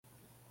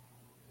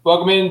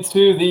Welcome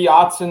into the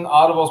Autzen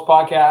Audibles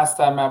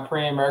podcast. I'm Matt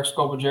Prehm, Eric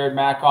Scope, Jared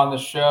Mack on the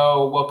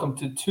show. Welcome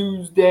to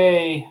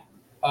Tuesday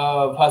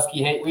of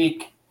Husky Hate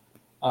Week.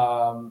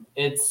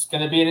 It's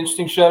going to be an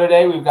interesting show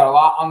today. We've got a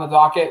lot on the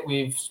docket.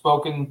 We've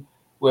spoken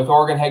with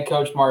Oregon head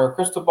coach Mario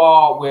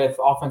Cristobal, with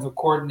offensive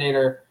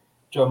coordinator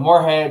Joe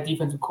Moorhead,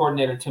 defensive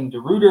coordinator Tim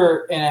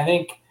DeRuyter, and I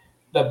think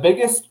the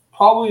biggest,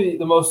 probably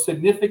the most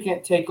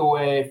significant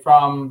takeaway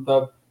from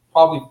the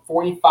probably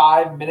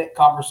 45-minute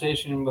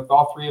conversation with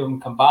all three of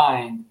them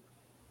combined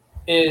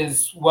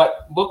is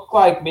what looked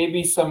like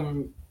maybe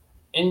some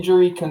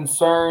injury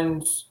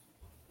concerns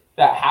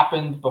that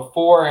happened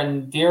before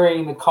and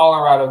during the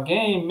Colorado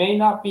game may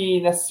not be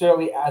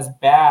necessarily as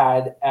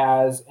bad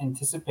as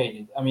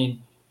anticipated. I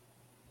mean,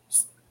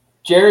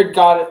 Jared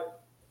got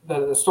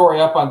the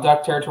story up on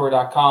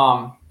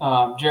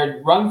duckterritory.com.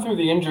 Jared, run through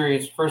the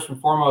injuries first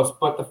and foremost,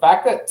 but the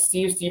fact that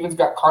Steve Stevens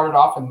got carted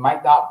off and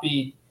might not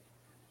be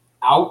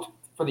out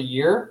for the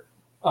year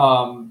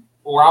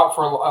or out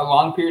for a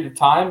long period of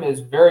time is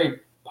very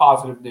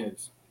positive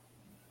news.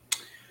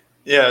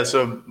 Yeah,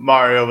 so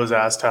Mario was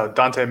asked how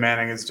Dante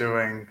Manning is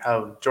doing,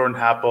 how Jordan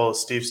Happel,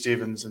 Steve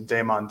Stevens, and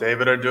Damon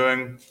David are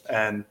doing.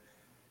 And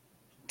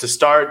to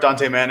start,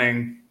 Dante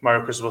Manning,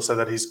 Mario Cristobal said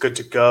that he's good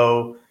to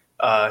go.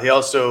 He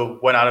also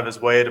went out of his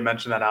way to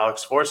mention that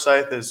Alex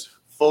Forsyth is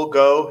full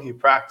go. He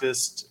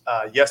practiced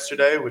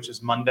yesterday, which is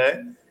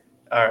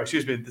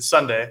the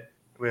Sunday.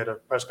 We had a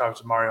press conference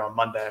with Mario on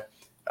Monday.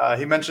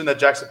 He mentioned that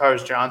Jackson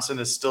Powers-Johnson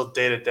is still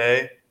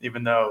day-to-day,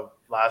 even though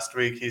last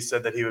week he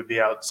said that he would be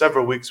out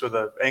several weeks with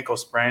an ankle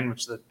sprain,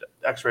 which the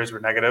x-rays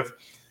were negative.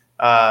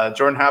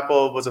 Jordan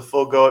Happel was a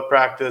full go at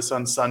practice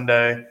on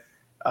Sunday.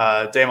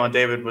 Damon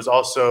David was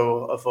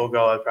also a full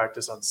go at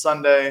practice on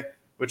Sunday,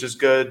 which is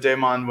good.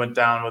 Damon went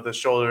down with a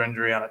shoulder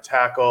injury on a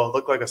tackle. It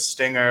looked like a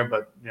stinger,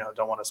 but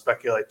don't want to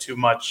speculate too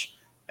much.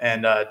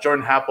 And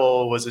Jordan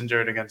Happel was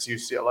injured against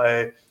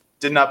UCLA,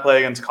 did not play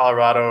against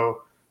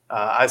Colorado.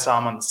 I saw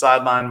him on the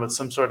sideline with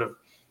some sort of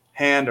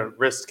hand or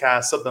wrist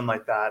cast, something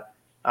like that.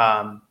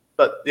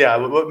 But yeah,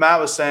 what Matt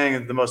was saying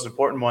is the most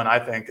important one, I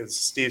think, is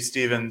Steve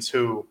Stevens,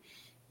 who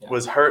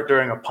was hurt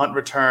during a punt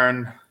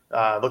return.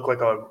 Looked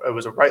like it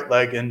was a right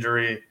leg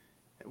injury.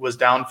 Was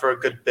down for a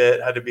good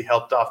bit, had to be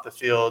helped off the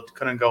field,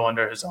 couldn't go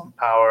under his own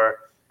power,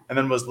 and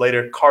then was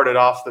later carted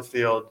off the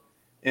field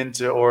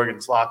into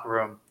Oregon's locker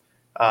room.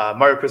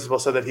 Mario Cristobal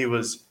said that he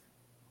was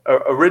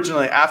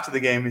originally, after the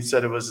game, he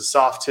said it was a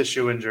soft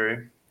tissue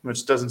injury,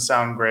 which doesn't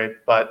sound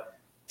great, but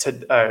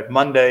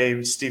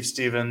Monday, Steve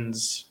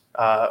Stevens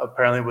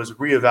apparently was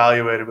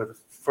reevaluated with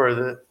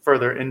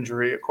further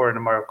injury, according to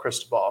Mario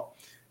Cristobal.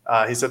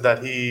 He said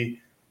that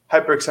he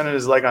hyperextended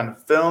his leg on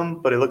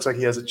film, but it looks like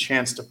he has a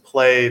chance to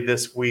play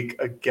this week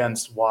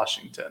against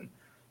Washington.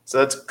 So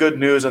that's good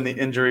news on the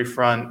injury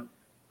front.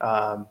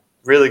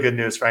 Really good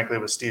news, frankly,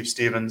 with Steve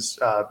Stevens.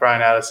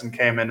 Brian Addison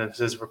came in as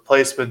his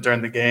replacement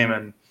during the game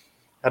and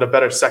had a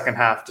better second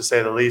half, to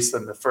say the least,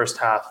 than the first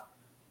half.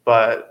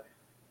 But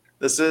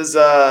this is, 2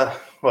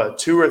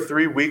 or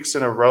 3 weeks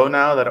in a row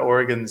now that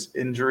Oregon's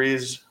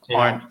injuries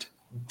aren't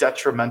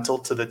detrimental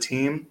to the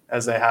team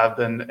as they have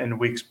been in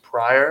weeks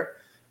prior.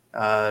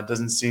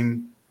 Doesn't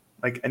seem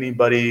like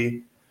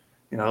anybody,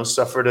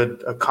 suffered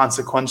a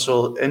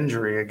consequential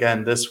injury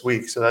again this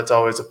week. So that's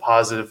always a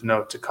positive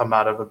note to come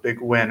out of a big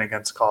win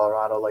against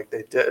Colorado like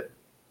they did.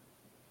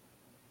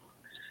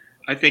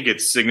 I think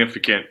it's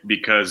significant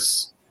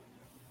because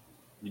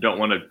you don't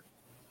want to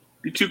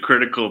be too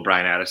critical of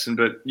Brian Addison,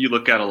 but you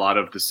look at a lot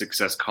of the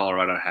success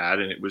Colorado had,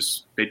 and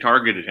they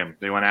targeted him.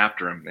 They went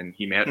after him, and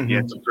he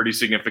had some pretty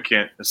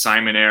significant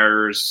assignment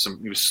errors.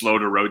 He was slow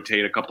to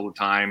rotate a couple of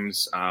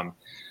times.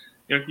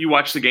 You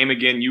watch the game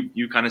again,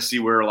 you kind of see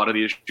where a lot of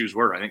the issues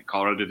were. I think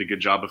Colorado did a good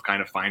job of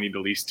kind of finding the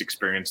least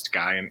experienced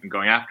guy and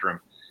going after him.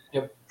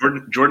 Yep.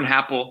 Jordan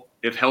Happel,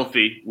 if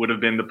healthy, would have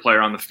been the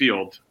player on the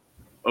field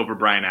over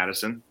Brian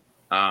Addison.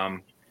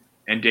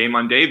 And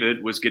Damon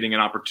David was getting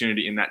an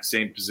opportunity in that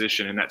same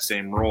position, in that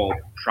same role,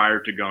 prior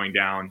to going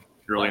down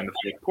early in the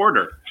fourth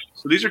quarter.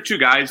 So these are two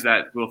guys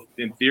that will,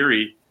 in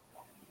theory,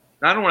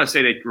 I don't want to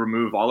say they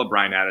remove all of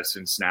Brian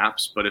Addison's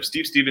snaps, but if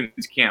Steve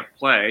Stevens can't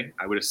play,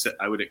 I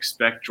would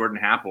expect Jordan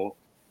Happel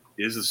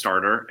is the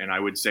starter, and I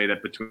would say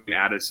that between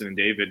Addison and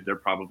David, they're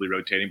probably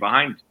rotating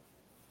behind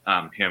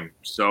him.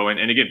 So, and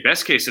again,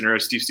 best case scenario,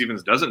 Steve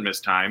Stevens doesn't miss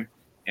time,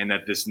 and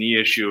that this knee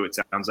issue, it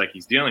sounds like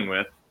he's dealing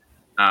with,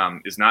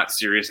 is not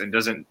serious and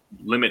doesn't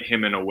limit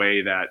him in a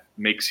way that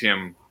makes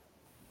him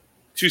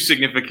too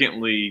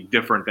significantly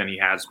different than he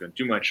has been.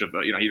 Too much of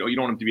you don't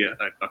want him to be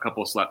a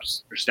couple of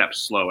steps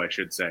slow, I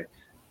should say,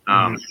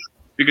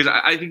 because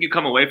I think you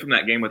come away from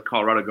that game with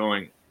Colorado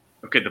going,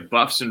 okay, the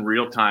Buffs in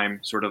real time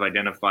sort of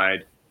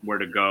identified where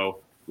to go.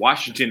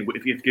 Washington,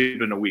 if you've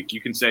given a week,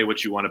 you can say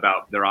what you want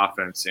about their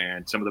offense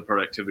and some of the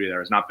productivity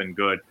there has not been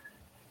good,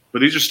 but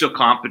these are still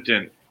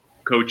competent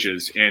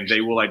coaches, and they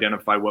will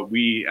identify what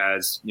we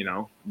as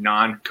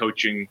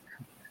non-coaching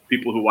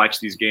people who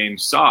watch these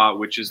games saw,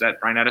 which is that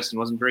Brian Addison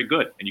wasn't very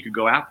good, and you could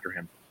go after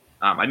him.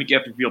 I think you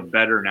have to feel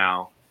better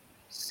now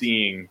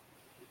seeing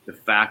the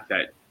fact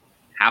that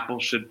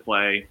Happel should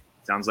play.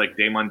 Sounds like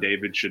Damon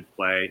David should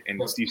play.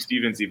 And Steve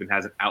Stevens even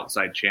has an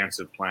outside chance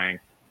of playing.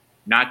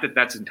 Not that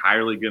that's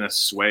entirely going to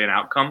sway an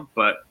outcome,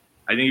 but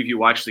I think if you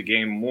watch the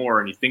game more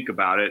and you think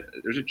about it,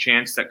 there's a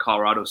chance that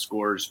Colorado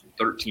scores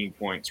 13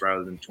 points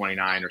rather than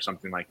 29 or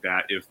something like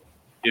that if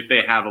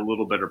they have a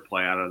little better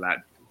play out of that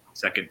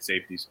second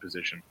safety's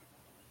position.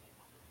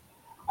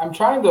 I'm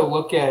trying to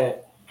look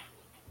at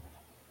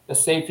the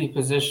safety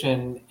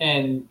position,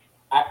 and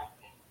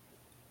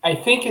I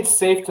think it's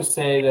safe to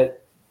say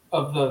that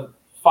of the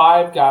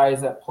 5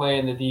 guys that play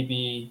in the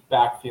DB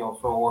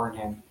backfield for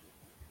Oregon,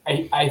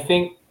 I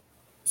think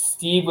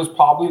Steve was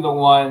probably the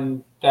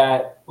one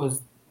that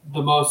was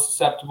the most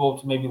susceptible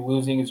to maybe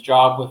losing his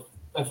job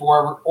if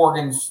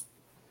Oregon's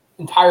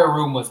entire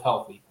room was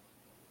healthy.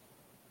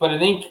 But I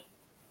think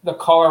the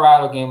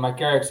Colorado game,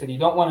 like Eric said, you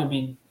don't want to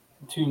be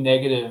too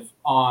negative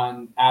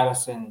on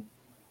Addison.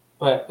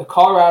 But the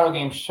Colorado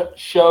game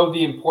showed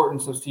the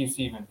importance of Steve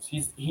Stevens.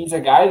 He's a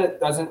guy that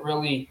doesn't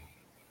really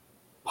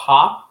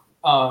pop,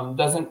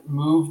 doesn't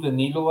move the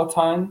needle a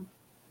ton.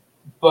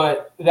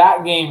 But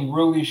that game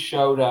really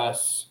showed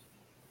us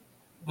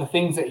the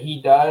things that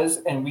he does,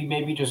 and we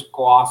maybe just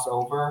gloss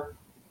over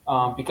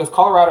because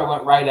Colorado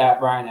went right at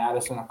Brian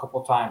Addison a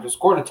couple times. They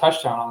scored a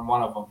touchdown on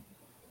one of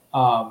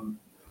them.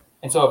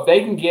 And so if they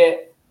can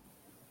get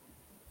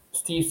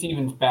Steve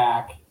Stevens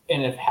back,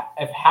 and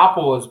if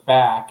Happel is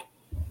back,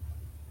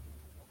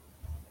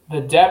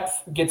 the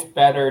depth gets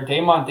better.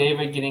 Damon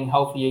David getting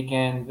healthy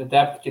again, the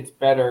depth gets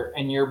better,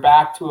 and you're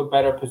back to a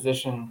better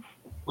position,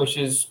 which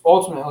is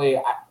ultimately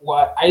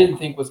what I didn't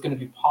think was going to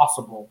be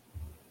possible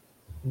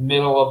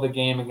middle of the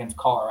game against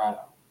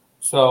Colorado.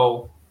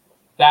 So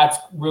that's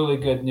really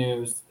good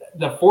news.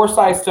 The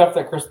Forsythe stuff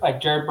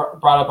that Jared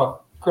brought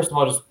up,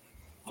 Cristobal just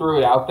threw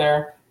it out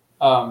there.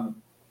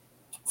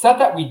 It's not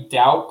that we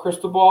doubt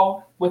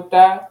Cristobal with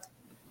that,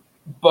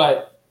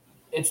 but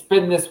it's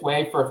been this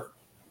way for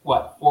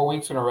 4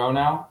 weeks in a row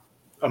now?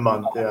 A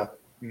month, yeah.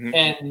 Mm-hmm.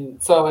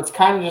 And so it's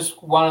kind of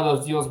just one of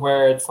those deals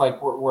where it's like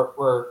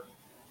we'll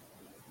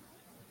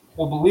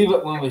believe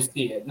it when we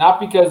see it, not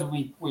because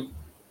we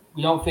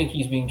don't think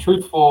he's being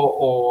truthful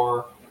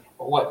or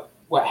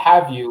what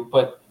have you,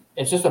 but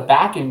it's just a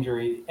back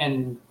injury.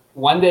 And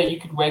one day you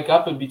could wake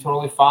up and be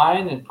totally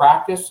fine and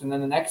practice, and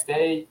then the next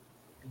day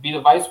be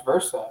the vice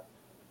versa.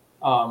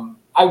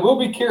 I will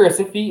be curious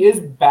if he is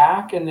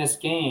back in this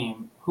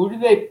game, who do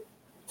they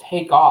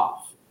take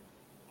off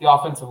the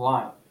offensive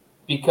line?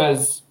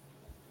 Because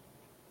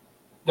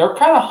they're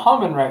kind of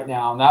humming right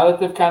now that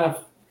they've kind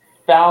of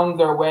found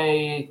their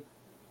way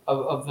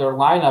of their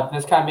lineup. And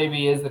this kind of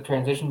maybe is the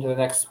transition to the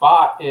next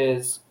spot.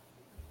 Is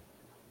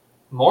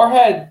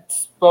Moorhead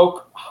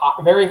spoke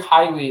very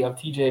highly of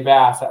TJ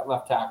Bass at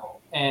left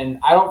tackle, and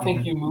I don't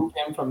think you move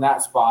him from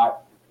that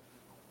spot.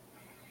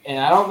 And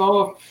I don't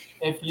know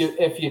if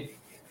you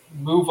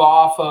move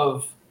off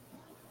of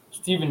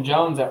Stephen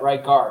Jones at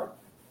right guard.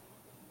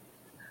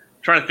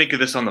 I'm trying to think of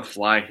this on the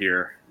fly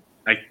here.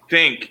 I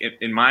think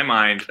in my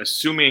mind,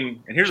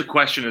 assuming, and here's a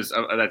question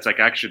that's like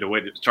actually the way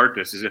to start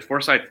this is if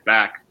Forsythe's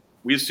back,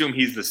 we assume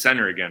he's the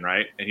center again,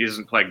 right? And he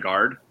doesn't play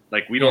guard.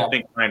 Like we don't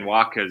think Ryan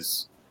Walk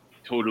has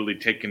totally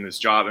taken this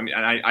job. I mean,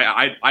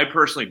 I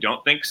personally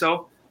don't think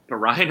so, but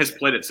Ryan has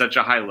played at such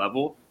a high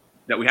level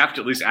that we have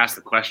to at least ask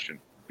the question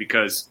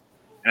because,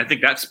 and I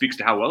think that speaks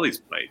to how well he's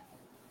played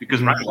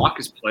because Ryan Walk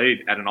has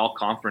played at an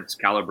all-conference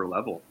caliber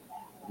level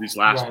these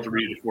last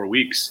 3 to 4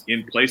 weeks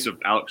in place of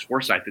Alex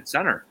Forsythe at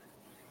center.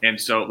 And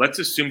so let's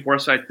assume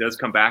Forsythe does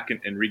come back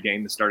and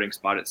regain the starting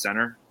spot at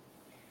center.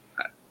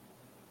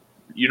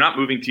 You're not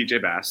moving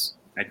TJ Bass.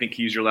 I think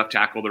he's your left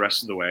tackle the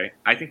rest of the way.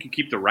 I think you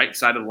keep the right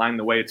side of the line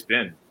the way it's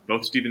been.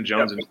 Both Stephen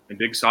Jones and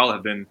Big Sol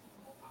have been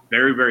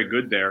very, very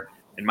good there.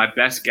 And my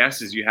best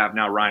guess is you have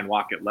now Ryan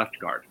Walk at left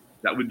guard.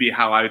 That would be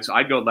how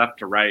I'd go left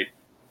to right.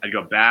 I'd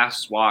go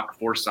Bass, Walk,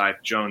 Forsythe,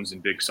 Jones,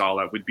 and Big Sol.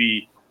 That would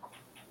be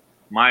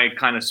my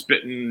kind of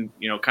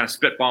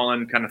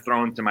spitballing, kind of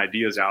throwing some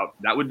ideas out.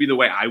 That would be the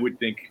way I would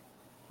think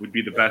would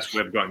be the best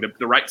way of going.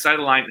 The right side of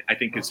the line, I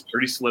think, is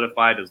pretty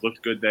solidified, has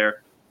looked good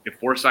there. If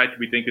Forsythe,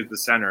 we think, is the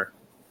center,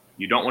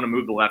 you don't want to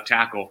move the left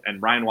tackle,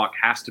 and Ryan Walk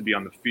has to be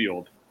on the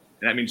field.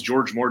 And that means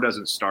George Moore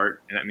doesn't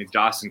start, and that means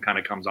Dawson kind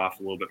of comes off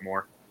a little bit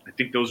more. I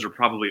think those are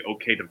probably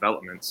okay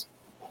developments.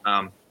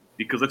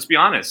 Because let's be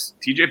honest,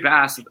 TJ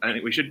Bass, I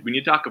think we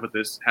need to talk about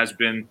this, has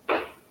been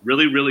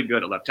really, really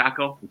good at left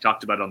tackle. We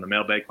talked about it on the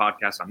Mailbag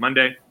podcast on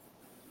Monday,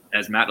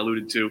 as Matt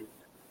alluded to.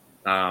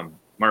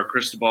 Mark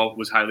Cristobal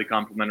was highly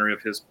complimentary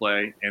of his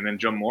play, and then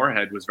Joe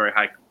Moorhead was very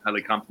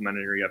highly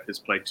complimentary of his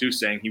play too,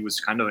 saying he was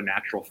kind of a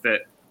natural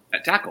fit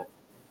at tackle,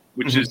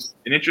 which is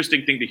an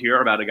interesting thing to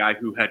hear about a guy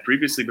who had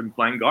previously been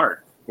playing guard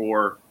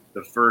for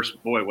the first,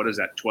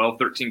 12,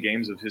 13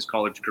 games of his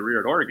college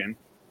career at Oregon,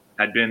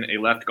 had been a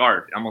left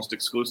guard almost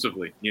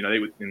exclusively. You know,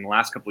 in the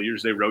last couple of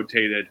years, they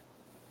rotated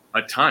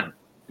a ton.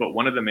 But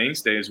one of the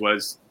mainstays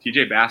was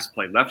TJ Bass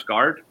played left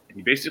guard, and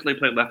he basically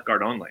played left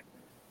guard only.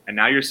 And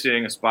now you're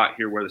seeing a spot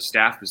here where the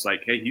staff is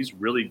like, hey, he's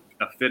really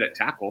a fit at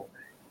tackle.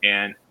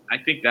 And I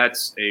think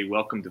that's a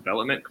welcome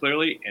development,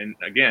 clearly. And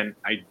again,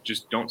 I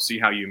just don't see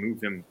how you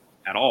move him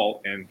at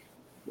all. And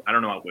I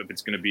don't know if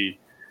it's going to be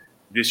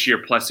this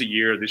year plus a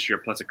year, this year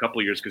plus a couple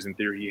of years, because in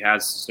theory he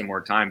has some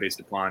more time based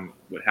upon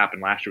what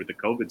happened last year with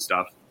the COVID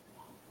stuff.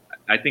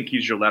 I think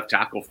he's your left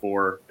tackle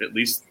for at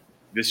least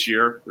this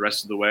year, the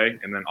rest of the way,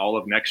 and then all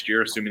of next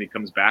year, assuming he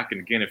comes back.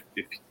 And again,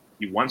 if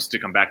he wants to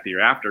come back the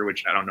year after,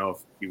 which I don't know if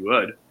he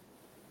would,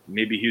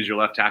 maybe he's your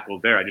left tackle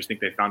there. I just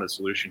think they found a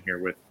solution here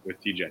with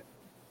TJ.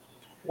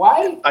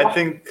 Why? I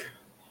think.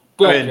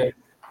 Go ahead,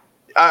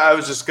 I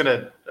was just going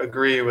to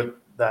agree with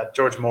that.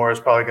 George Moore is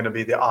probably going to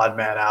be the odd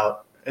man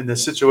out in the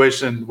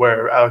situation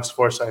where Alex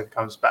Forsyth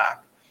comes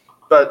back.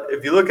 But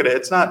if you look at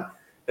it,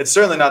 it's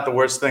certainly not the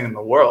worst thing in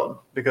the world,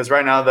 because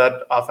right now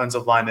that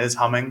offensive line is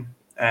humming,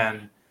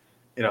 and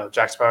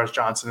Jack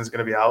Sparrows-Johnson is going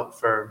to be out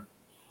for,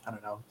 I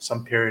don't know,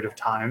 some period of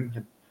time.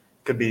 It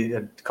could be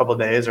a couple of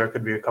days or it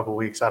could be a couple of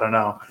weeks. I don't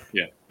know.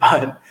 Yeah.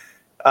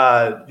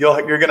 But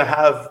you're going to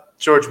have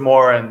George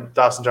Moore and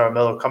Dawson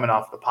Jaramillo coming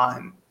off the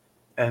pine.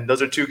 And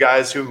those are two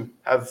guys who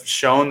have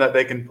shown that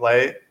they can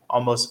play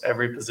almost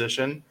every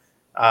position.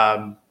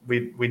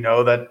 We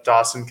know that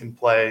Dawson can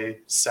play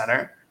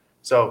center.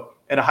 So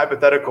in a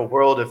hypothetical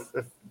world,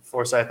 if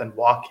Forsyth and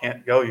Waugh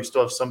can't go, you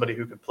still have somebody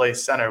who can play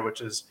center,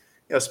 which is,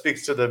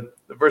 speaks to the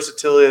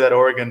versatility that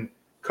Oregon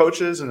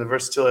coaches and the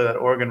versatility that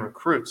Oregon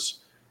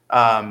recruits.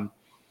 But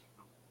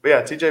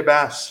yeah, TJ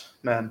Bass,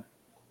 man,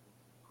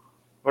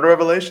 what a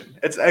revelation.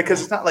 It's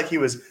because it's not like he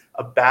was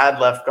a bad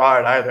left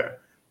guard either.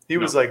 He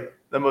was like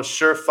the most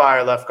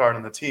surefire left guard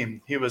on the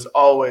team. He was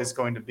always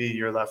going to be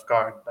your left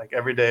guard. Like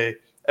every day,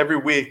 every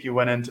week you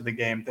went into the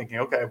game thinking,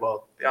 okay,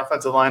 well, the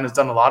offensive line has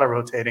done a lot of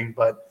rotating,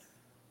 but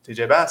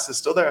TJ Bass is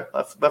still there,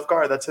 left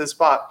guard. That's his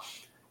spot.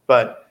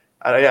 But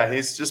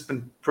he's just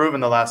been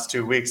proven the last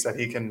 2 weeks that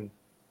he can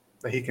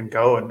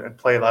go and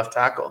play left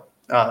tackle.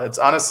 It's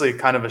honestly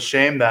kind of a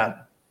shame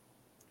that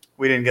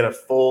we didn't get a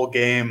full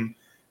game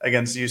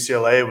against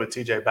UCLA with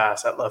TJ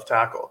Bass at left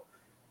tackle,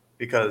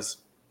 because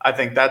I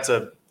think that's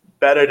a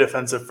better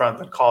defensive front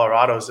than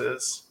Colorado's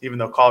is, even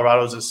though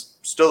Colorado's is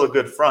still a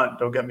good front,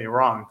 don't get me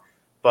wrong.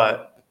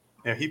 But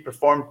he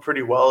performed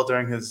pretty well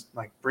during his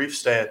brief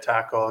stay at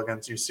tackle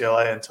against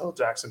UCLA until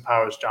Jackson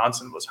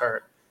Powers-Johnson was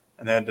hurt,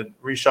 and they had to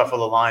reshuffle the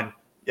line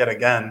yet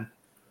again.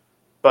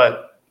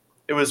 But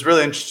it was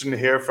really interesting to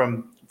hear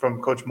from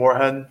Coach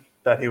Moorhead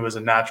that he was a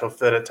natural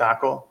fit at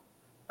tackle.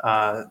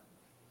 I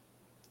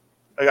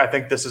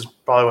think this is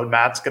probably what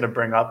Matt's going to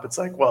bring up. It's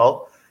like,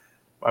 well,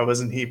 why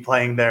wasn't he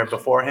playing there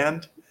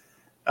beforehand?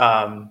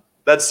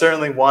 That's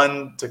certainly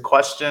one to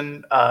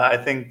question. I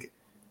think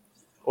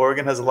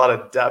Oregon has a lot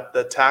of depth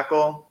at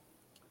tackle.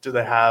 Do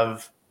they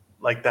have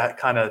that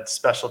kind of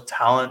special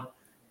talent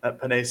that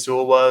Penei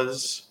Sewell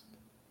was,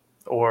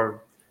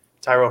 or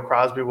Tyrell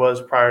Crosby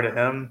was prior to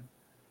him?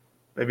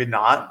 Maybe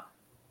not,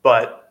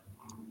 but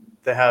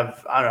they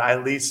have, I don't know,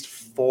 at least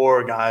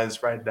 4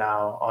 guys right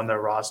now on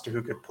their roster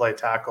who could play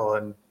tackle,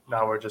 and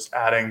now we're just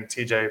adding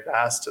TJ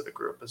Bass to the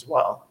group as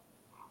well.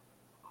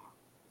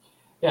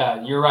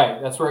 Yeah, you're right.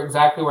 That's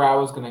exactly where I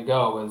was going to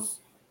go.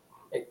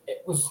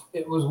 It was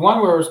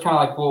one where it was kind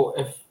of like, well,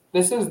 if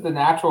this is the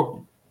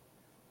natural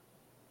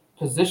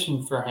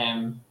position for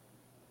him,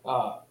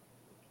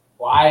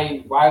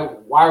 why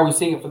are we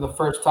seeing it for the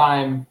first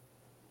time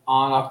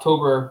on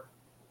October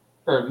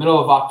or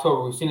middle of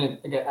October? We've seen it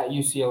at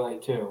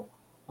UCLA too.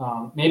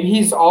 Maybe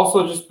he's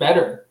also just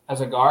better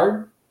as a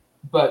guard,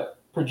 but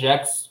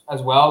projects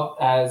as well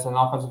as an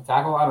offensive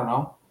tackle. I don't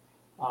know.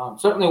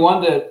 Certainly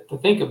one to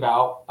think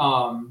about.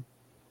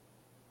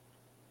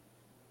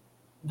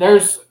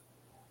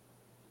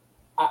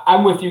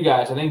 I'm with you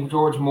guys. I think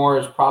George Moore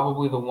is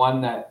probably the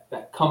one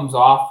that comes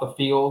off the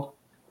field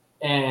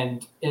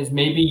and is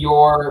maybe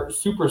your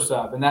super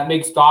sub. And that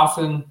makes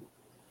Dawson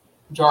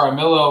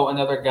Jaramillo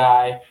another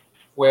guy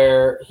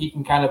where he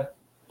can kind of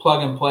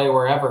plug and play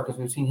wherever, because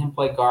we've seen him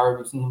play guard,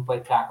 we've seen him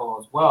play tackle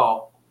as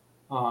well.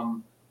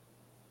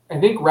 I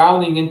think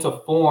rounding into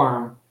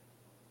form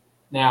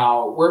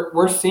now,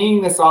 we're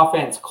seeing this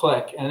offense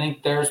click, and I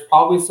think there's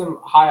probably some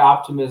high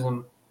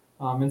optimism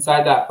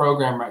inside that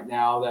program right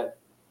now that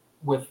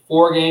with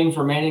 4 games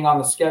remaining on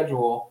the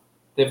schedule,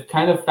 they've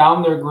kind of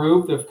found their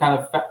groove. They've kind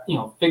of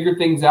figured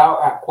things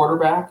out at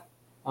quarterback.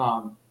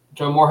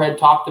 Joe Moorhead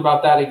talked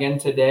about that again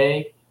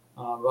today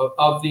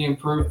of the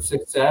improved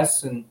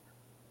success, and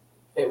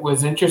it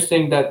was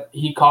interesting that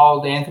he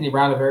called Anthony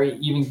Brown a very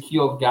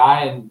even-keeled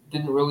guy and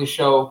didn't really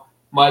show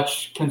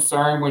much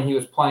concern when he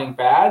was playing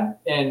bad,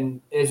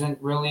 and isn't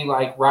really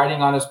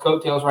riding on his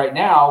coattails right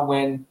now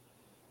when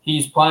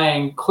he's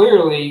playing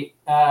clearly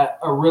at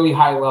a really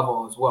high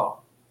level as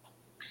well.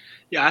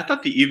 Yeah, I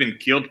thought the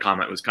even-keeled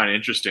comment was kind of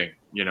interesting,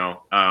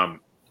 and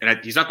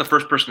he's not the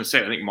first person to say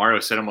it. I think Mario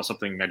said almost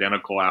something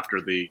identical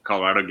after the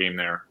Colorado game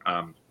there.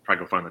 Probably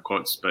go find the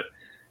quotes, but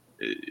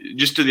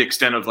just to the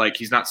extent of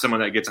he's not someone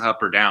that gets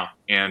up or down.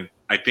 And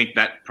I think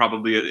that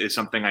probably is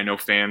something I know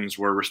fans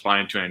were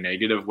responding to in a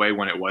negative way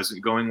when it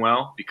wasn't going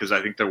well, because I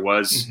think there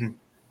was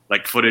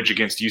footage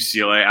against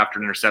UCLA after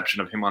an interception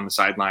of him on the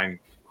sideline,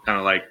 kind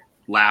of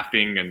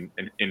laughing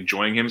and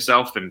enjoying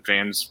himself. And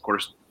fans, of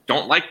course,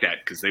 don't like that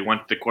because they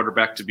want the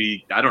quarterback to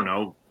be, I don't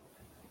know,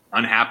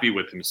 unhappy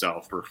with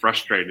himself or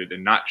frustrated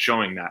and not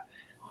showing that.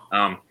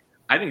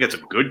 I think that's a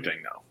good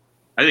thing, though.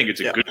 I think it's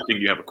a good thing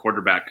you have a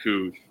quarterback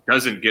who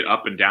doesn't get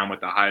up and down with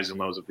the highs and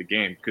lows of the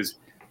game, because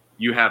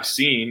you have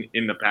seen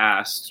in the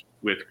past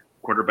with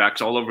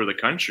quarterbacks all over the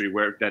country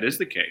where that is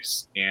the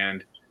case.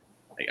 And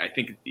I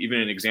think even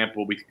an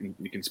example we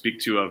can speak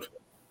to of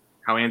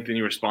how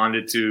Anthony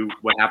responded to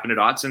what happened at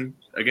Autzen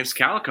against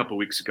Cal a couple of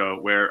weeks ago,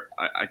 where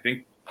I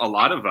think a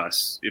lot of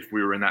us, if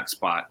we were in that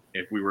spot,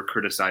 if we were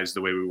criticized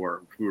the way we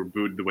were, if we were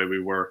booed the way we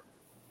were,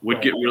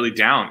 would get really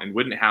down and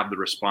wouldn't have the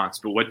response.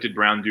 But what did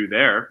Brown do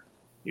there?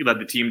 He led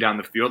the team down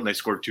the field, and they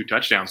scored 2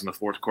 touchdowns in the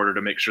fourth quarter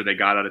to make sure they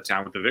got out of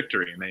town with the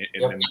victory, and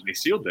they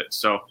sealed it.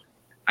 So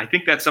I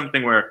think that's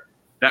something where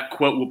that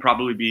quote will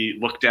probably be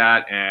looked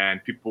at,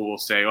 and people will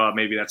say, oh,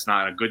 maybe that's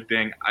not a good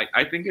thing.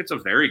 I think it's a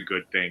very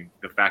good thing,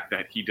 the fact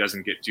that he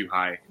doesn't get too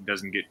high,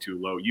 doesn't get too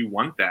low. You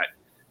want that.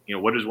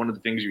 What is one of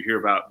the things you hear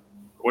about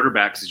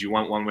quarterbacks is you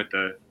want one with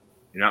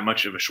not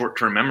much of a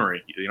short-term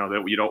memory.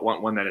 That you don't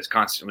want one that is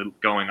constantly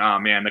going, oh,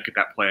 man, look at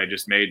that play I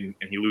just made,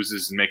 and he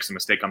loses and makes a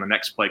mistake on the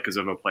next play because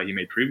of a play he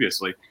made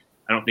previously.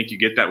 I don't think you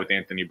get that with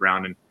Anthony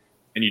Brown,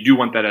 and you do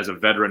want that as a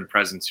veteran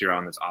presence here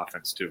on this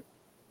offense too.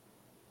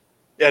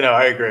 Yeah, no,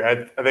 I agree. I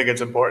think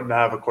it's important to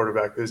have a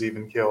quarterback who's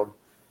even-keeled,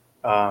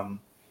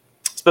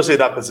 especially at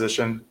that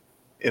position.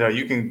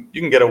 You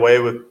can get away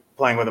with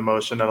playing with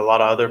emotion at a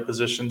lot of other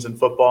positions in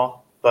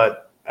football,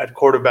 but at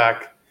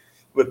quarterback,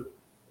 with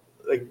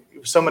like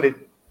so many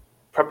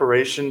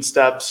preparation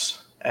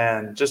steps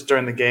and just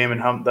during the game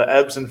and the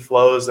ebbs and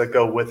flows that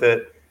go with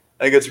it,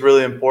 I think it's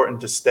really important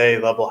to stay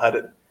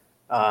level-headed.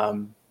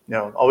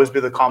 Always be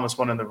the calmest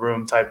one in the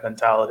room type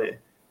mentality,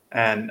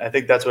 and I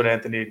think that's what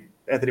Anthony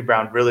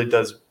Brown really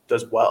does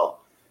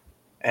well.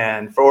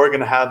 And for Oregon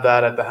to have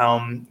that at the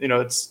helm,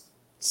 it's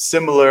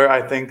similar,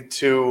 I think,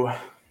 to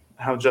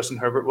how Justin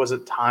Herbert was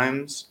at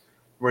times,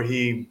 where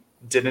he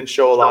didn't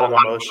show a lot of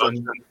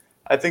emotion.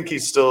 I think he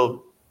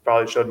still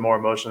probably showed more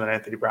emotion than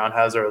Anthony Brown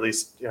has, or at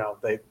least,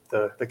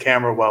 the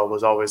camera well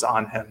was always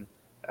on him,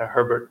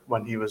 Herbert,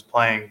 when he was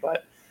playing.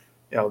 But,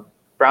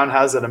 Brown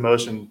has that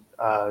emotion.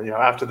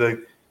 After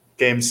the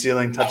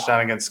game-sealing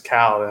touchdown against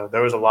Cal,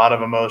 there was a lot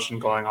of emotion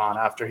going on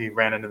after he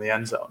ran into the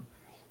end zone.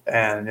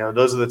 And,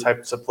 those are the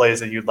types of plays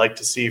that you'd like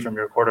to see from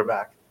your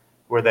quarterback,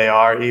 where they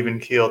are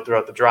even-keeled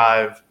throughout the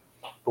drive.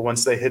 But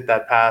once they hit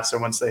that pass or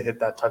once they hit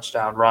that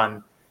touchdown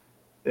run,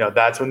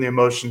 that's when the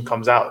emotion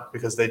comes out,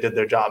 because they did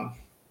their job.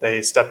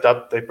 They stepped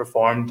up, they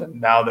performed, and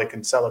now they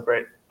can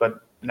celebrate.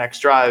 But next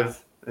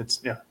drive,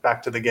 it's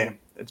back to the game.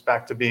 It's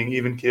back to being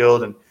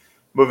even-keeled and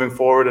moving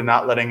forward and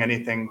not letting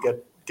anything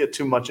get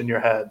too much in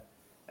your head,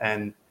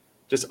 and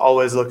just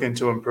always looking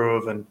to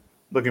improve and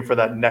looking for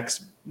that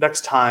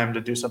next time to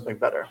do something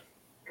better.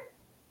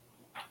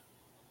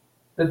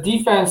 The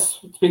defense,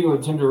 speaking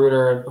with Tim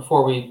DeRuyter,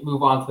 before we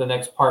move on to the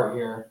next part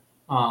here,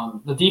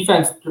 the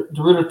defense,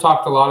 DeRuyter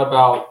talked a lot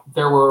about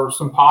there were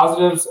some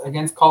positives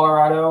against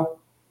Colorado,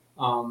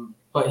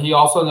 but he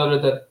also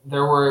noted that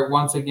there were,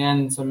 once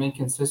again, some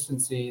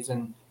inconsistencies.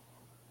 And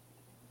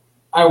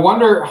I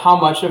wonder how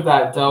much of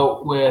that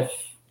dealt with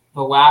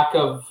the lack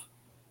of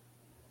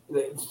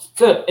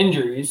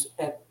injuries,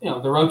 and,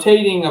 the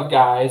rotating of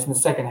guys in the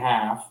second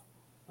half,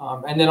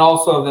 and then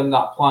also them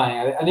not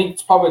playing. I think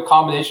it's probably a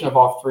combination of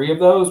all three of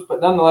those,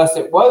 but nonetheless,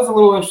 it was a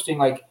little interesting.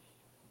 Like,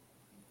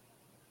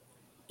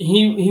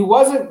 he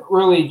wasn't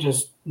really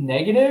just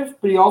negative,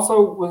 but he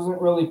also wasn't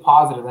really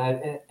positive.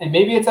 And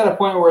maybe it's at a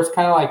point where it's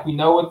kind of like, we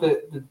know what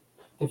the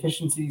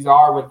deficiencies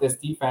are with this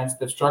defense.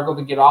 They've struggled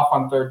to get off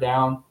on third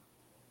down.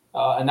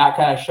 And that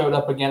kind of showed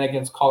up again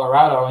against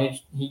Colorado. And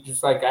he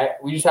just like,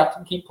 we just have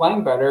to keep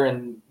playing better,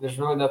 and there's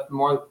really nothing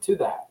more to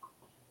that.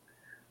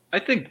 I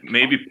think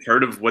maybe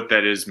part of what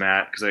that is,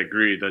 Matt, because I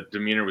agree that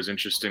demeanor was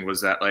interesting, was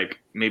that like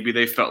maybe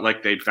they felt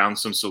like they'd found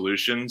some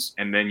solutions,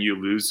 and then you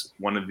lose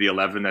one of the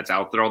 11 that's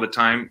out there all the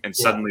time, and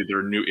suddenly there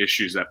are new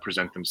issues that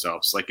present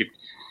themselves. Like, if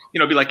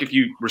it'd be like if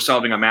you were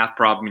solving a math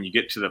problem and you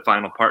get to the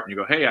final part and you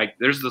go, hey,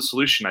 there's the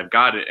solution, I've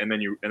got it, and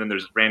then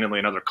there's randomly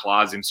another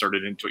clause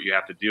inserted into what you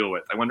have to deal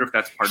with. I wonder if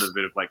that's part of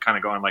it, of like kind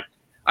of going like,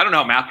 I don't know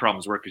how math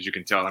problems work, as you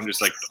can tell. I'm just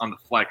like on the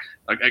fly.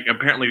 Like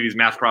apparently these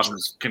math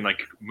problems can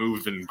like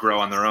move and grow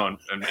on their own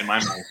in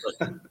my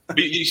mind. But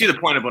you see the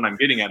point of what I'm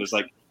getting at is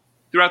like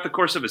throughout the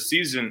course of a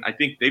season, I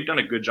think they've done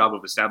a good job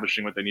of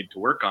establishing what they need to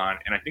work on.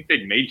 And I think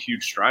they've made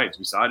huge strides.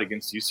 We saw it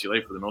against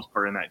UCLA for the most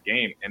part in that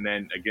game. And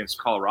then against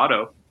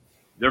Colorado,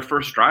 their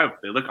first drive,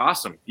 they look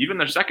awesome. Even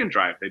their second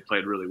drive, they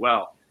played really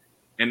well.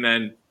 And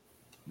then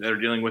they're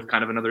dealing with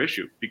kind of another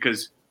issue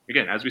because,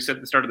 again, as we said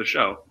at the start of the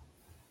show,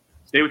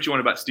 say what you want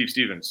about Steve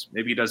Stevens.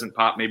 Maybe he doesn't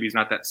pop. Maybe he's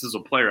not that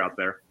sizzle player out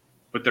there.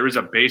 But there is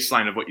a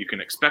baseline of what you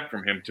can expect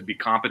from him to be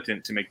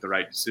competent, to make the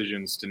right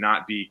decisions, to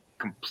not be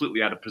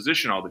completely out of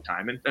position all the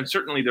time. And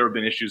certainly there have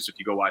been issues if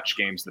you go watch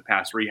games in the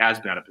past where he has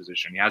been out of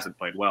position. He hasn't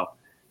played well.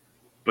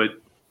 But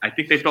I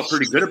think they felt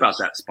pretty good about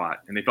that spot.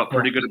 And they felt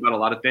pretty good about a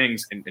lot of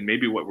things. And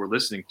maybe what we're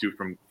listening to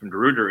from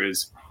DeRuyter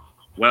is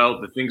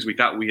well, the things we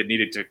thought we had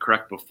needed to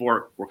correct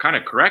before were kind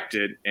of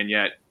corrected, and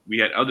yet we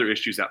had other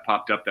issues that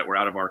popped up that were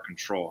out of our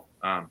control.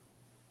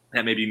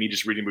 That may be me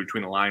just reading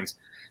between the lines.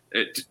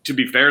 To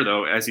be fair,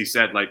 though, as he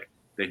said, like,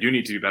 they do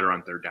need to be better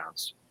on third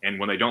downs. And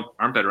when they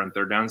aren't better on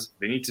third downs,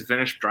 they need to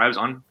finish drives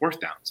on fourth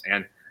downs.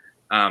 And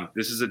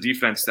this is a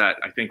defense that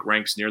I think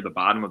ranks near the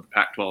bottom of the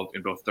Pac-12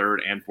 in both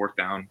third and fourth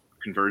down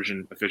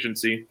conversion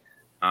efficiency.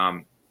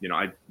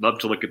 I'd love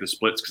to look at the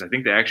splits because I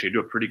think they actually do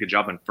a pretty good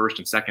job on first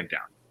and second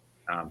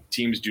down.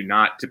 Teams do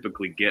not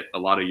typically get a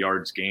lot of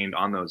yards gained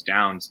on those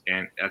downs,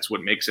 and that's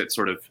what makes it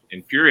sort of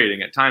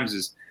infuriating at times.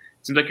 Is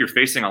it seems like you're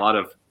facing a lot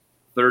of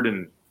third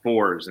and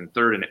 4s and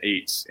third and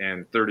 8s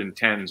and third and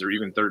 10s or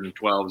even third and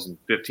 12s and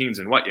 15s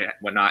and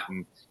whatnot,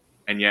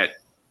 and yet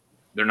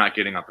they're not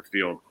getting off the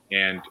field.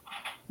 And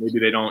maybe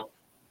they don't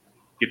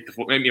get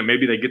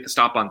maybe they get the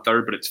stop on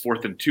third, but it's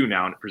 4th and 2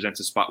 now, and it presents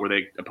a spot where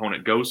the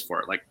opponent goes for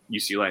it. Like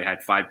UCLA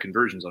had 5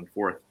 conversions on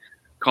 4th.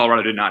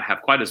 Colorado did not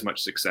have quite as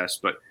much success,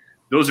 but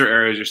those are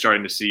areas you're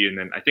starting to see. And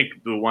then I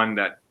think the one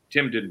that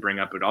Tim didn't bring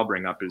up, but I'll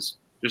bring up, is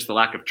just the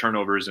lack of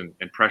turnovers and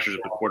pressures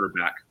of the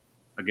quarterback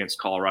against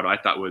Colorado. I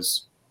thought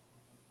was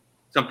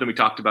something we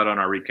talked about on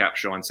our recap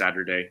show on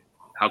Saturday.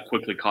 How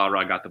quickly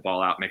Colorado got the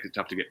ball out makes it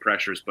tough to get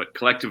pressures, but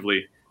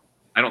collectively,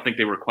 I don't think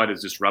they were quite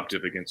as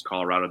disruptive against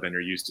Colorado than you're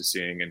used to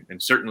seeing,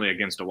 and certainly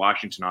against a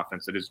Washington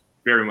offense that is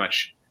very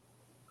much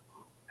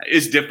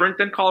is different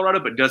than Colorado,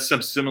 but does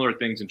some similar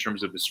things in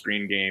terms of the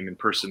screen game and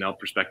personnel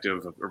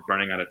perspective of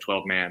running out of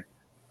 12-man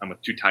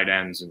with 2 tight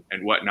ends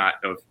and whatnot.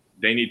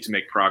 They need to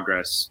make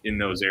progress in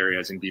those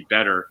areas and be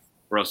better,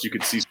 or else you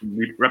could see some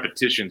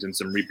repetitions and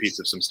some repeats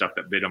of some stuff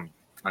that bit them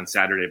on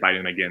Saturday, bite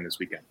them again this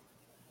weekend.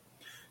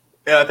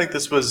 Yeah, I think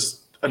this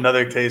was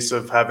another case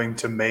of having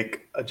to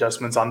make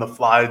adjustments on the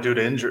fly due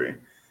to injury.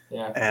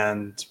 Yeah.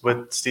 And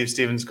with Steve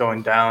Stevens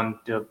going down,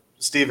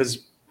 Steve has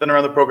been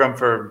around the program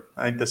for,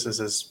 I think this is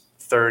his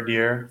 4th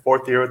year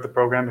with the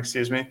program,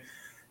 excuse me.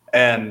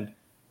 And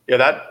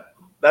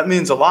that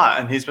means a lot.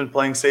 And he's been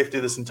playing safety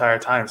this entire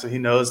time. So he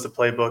knows the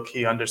playbook.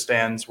 He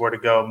understands where to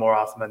go more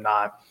often than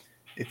not.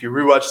 If you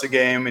rewatch the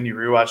game and you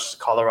rewatch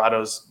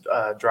Colorado's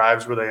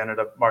drives where they ended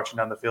up marching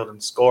down the field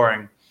and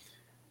scoring,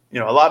 a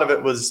lot of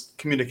it was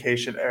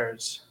communication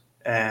errors.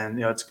 And,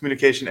 it's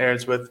communication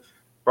errors with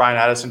Brian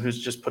Addison,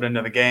 who's just put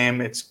into the game.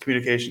 It's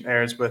communication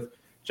errors with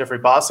Jeffrey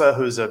Bassa,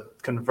 who's a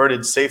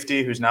converted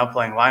safety, who's now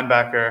playing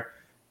linebacker.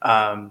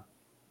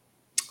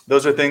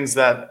 Those are things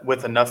that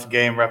with enough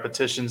game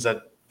repetitions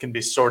that can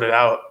be sorted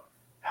out.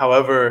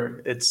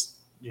 However, it's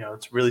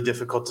really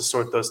difficult to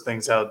sort those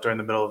things out during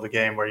the middle of the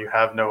game where you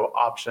have no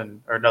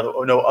option or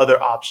no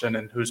other option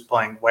in who's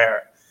playing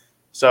where.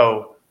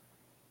 So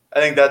I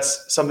think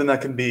that's something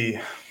that can be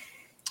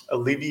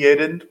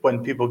alleviated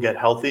when people get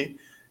healthy.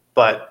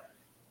 But,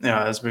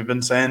 as we've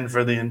been saying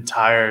for the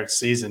entire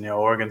season,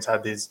 Oregon's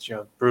had these,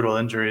 brutal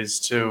injuries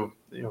to,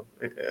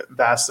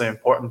 vastly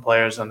important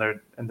players in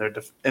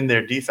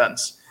their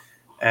defense.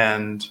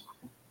 And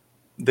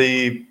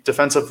the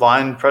defensive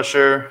line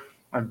pressure,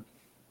 I'm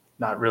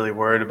not really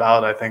worried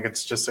about. I think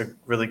it's just a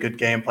really good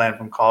game plan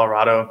from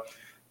Colorado.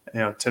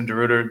 Tim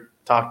DeRuyter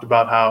talked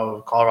about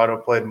how Colorado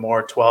played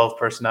more 12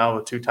 personnel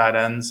with 2 tight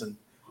ends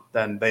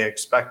than they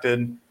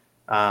expected,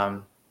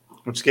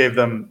 which gave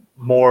them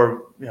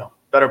more,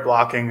 better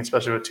blocking,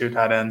 especially with 2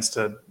 tight ends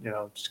to,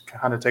 just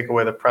kind of take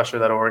away the pressure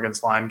that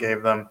Oregon's line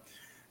gave them.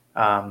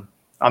 On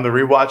the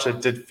rewatch,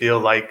 it did feel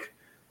like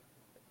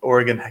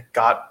Oregon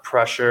got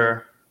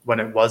pressure when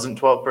it wasn't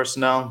 12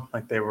 personnel,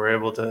 like they were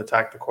able to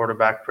attack the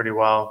quarterback pretty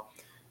well.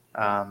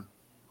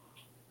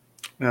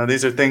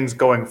 These are things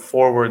going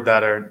forward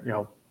that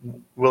are,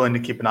 willing to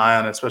keep an eye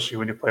on, especially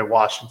when you play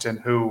Washington,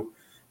 who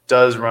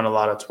does run a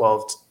lot of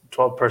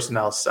 12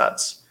 personnel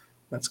sets.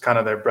 That's kind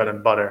of their bread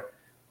and butter.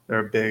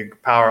 They're a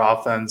big power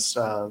offense,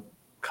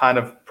 kind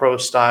of pro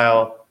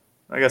style.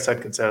 I guess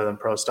I'd consider them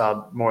pro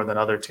style more than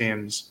other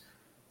teams.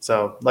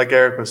 So like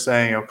Eric was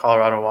saying,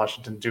 Colorado and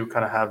Washington do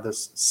kind of have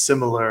this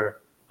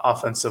similar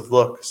offensive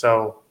look.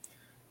 So,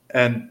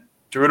 and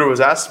DeRuyter was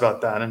asked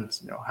about that and,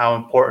 how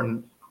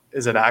important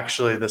is it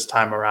actually this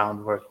time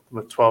around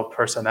with 12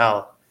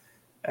 personnel?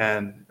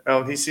 And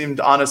he seemed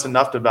honest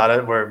enough about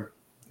it where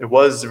it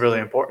was really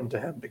important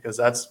to him because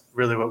that's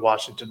really what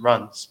Washington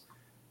runs.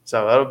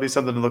 So that'll be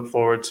something to look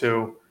forward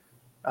to.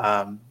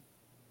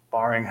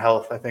 Barring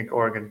health, I think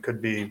Oregon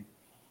could be,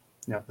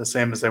 the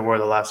same as they were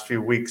the last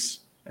few weeks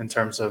in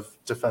terms of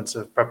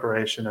defensive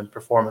preparation and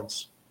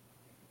performance.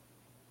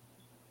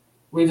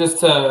 Leads us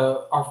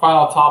to our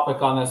final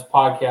topic on this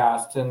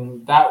podcast,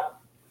 and that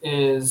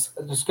is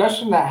a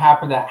discussion that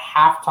happened at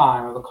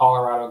halftime of the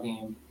Colorado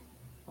game.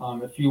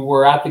 If you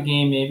were at the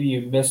game, maybe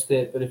you missed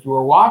it, but if you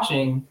were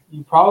watching,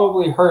 you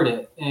probably heard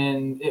it.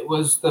 And it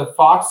was the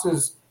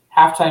Fox's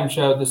halftime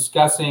show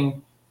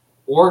discussing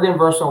Oregon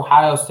versus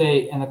Ohio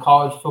State in the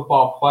college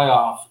football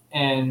playoff.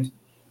 And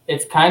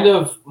it's kind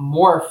of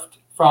morphed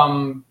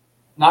from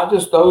not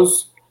just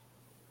those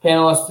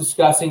panelists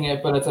discussing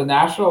it, but it's a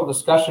national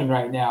discussion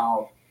right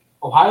now.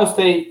 Ohio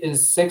State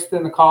is 6th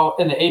in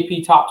the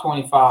AP top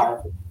 25.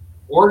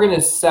 Oregon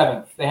is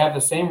 7th. They have the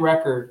same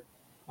record.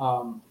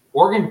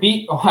 Oregon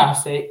beat Ohio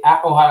State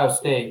at Ohio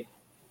State.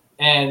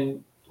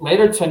 And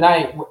later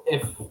tonight,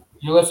 if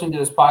you're listening to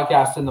this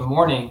podcast in the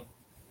morning,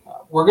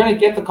 we're going to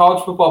get the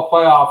college football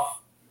playoff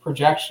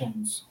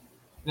projections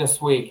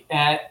this week.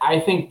 And I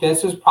think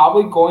this is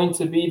probably going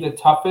to be the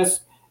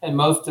toughest and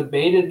most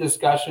debated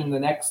discussion the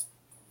next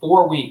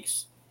 4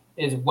 weeks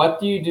is what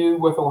do you do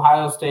with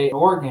Ohio State and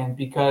Oregon?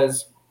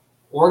 Because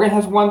Oregon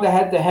has won the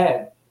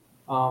head-to-head.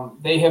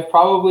 They have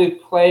probably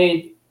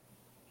played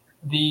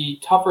the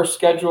tougher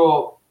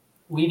schedule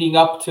leading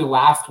up to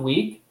last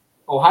week.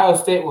 Ohio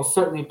State will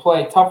certainly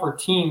play tougher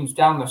teams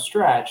down the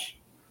stretch.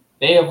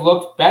 They have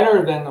looked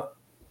better than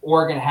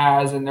Oregon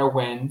has in their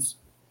wins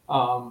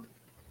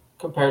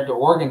compared to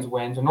Oregon's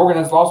wins. And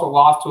Oregon has also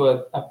lost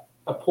to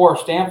a poor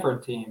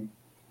Stanford team.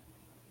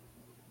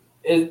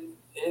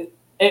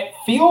 It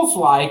feels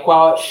like,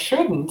 while it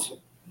shouldn't,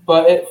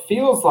 but it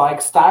feels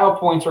like style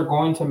points are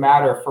going to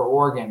matter for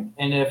Oregon.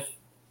 And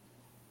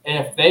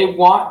if they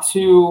want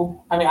to,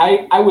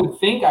 I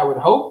would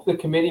hope the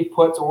committee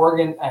puts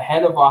Oregon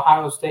ahead of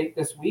Ohio State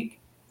this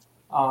week.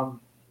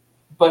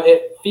 But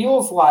it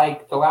feels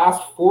like the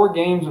last 4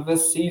 games of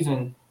this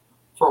season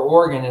for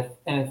Oregon,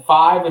 and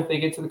 5 if they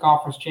get to the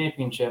conference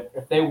championship,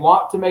 if they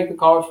want to make the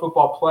college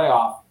football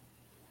playoff,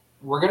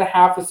 we're going to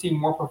have to see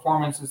more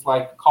performances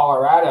like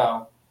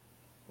Colorado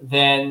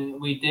than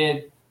we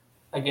did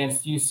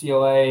against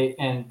UCLA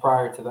and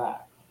prior to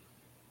that.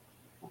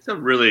 It's a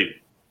really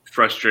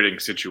frustrating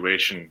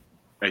situation,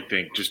 I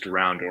think, just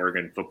around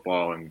Oregon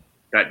football and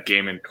that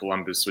game in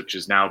Columbus, which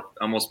is now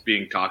almost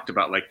being talked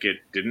about like it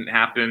didn't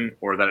happen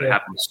or that it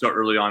happened so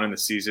early on in the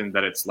season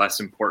that it's less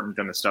important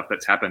than the stuff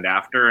that's happened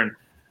after. And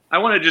I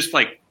want to just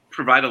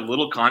provide a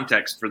little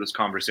context for this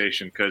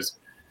conversation because,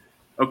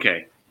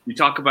 okay, you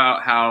talk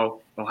about how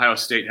Ohio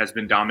State has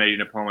been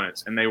dominating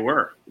opponents, and they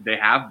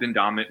have been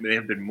dominant. They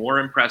have been more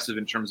impressive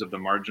in terms of the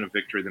margin of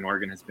victory than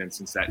Oregon has been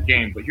since that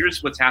game. But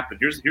here's what's happened.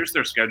 Here's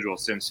their schedule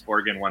since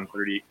Oregon won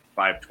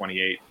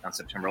 35-28 on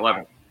September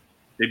 11th.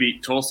 They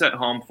beat Tulsa at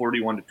home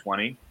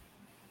 41-20.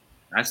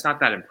 That's not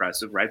that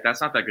impressive, right?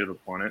 That's not that good of an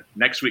opponent.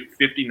 Next week,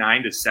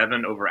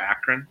 59-7 over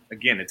Akron.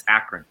 Again, it's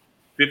Akron.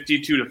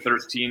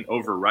 52-13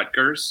 over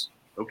Rutgers.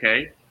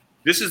 Okay.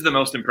 This is the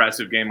most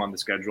impressive game on the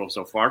schedule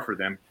so far for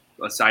them,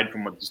 aside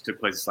from what just took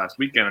place this last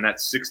weekend, and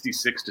that's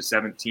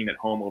 66-17 at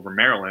home over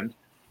Maryland,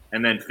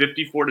 and then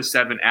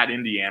 54-7 at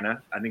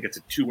Indiana. I think it's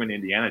a 2-win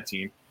Indiana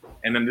team,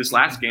 and then this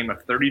last game, a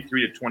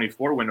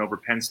 33-24 win over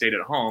Penn State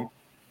at home.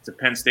 It's a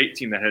Penn State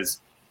team that has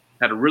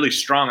had a really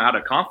strong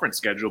out-of-conference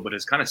schedule, but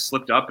has kind of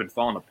slipped up and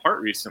fallen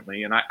apart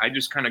recently, and I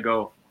just kind of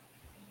go,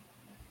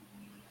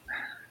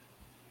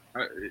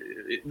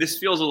 this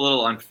feels a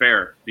little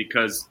unfair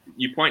because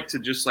you point to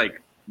just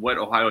like what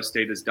Ohio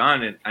State has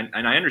done, and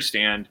I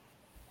understand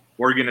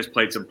Oregon has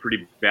played some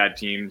pretty bad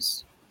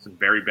teams, some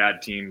very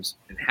bad teams,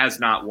 and has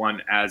not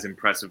won as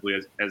impressively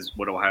as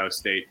what Ohio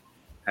State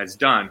has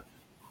done.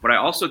 But I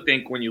also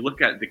think when you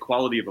look at the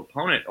quality of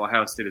opponent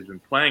Ohio State has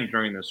been playing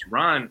during this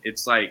run,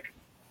 it's like,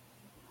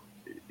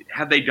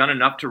 have they done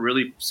enough to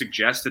really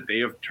suggest that they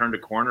have turned a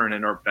corner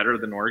and are better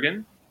than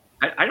Oregon?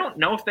 I don't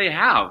know if they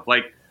have.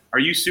 Like, are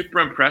you super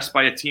impressed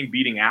by a team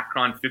beating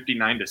Akron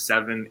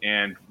 59-7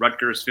 and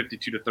Rutgers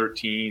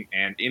 52-13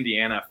 and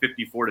Indiana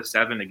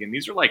 54-7? Again,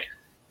 these are like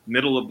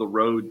middle of the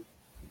road,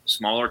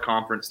 smaller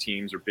conference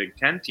teams or Big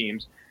Ten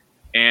teams.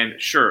 And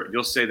sure,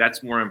 you'll say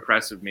that's more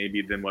impressive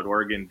maybe than what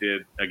Oregon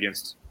did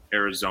against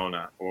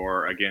Arizona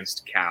or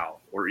against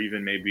Cal or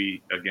even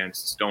maybe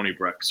against Stony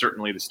Brook.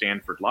 Certainly the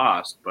Stanford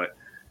lost, but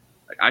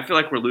I feel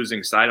like we're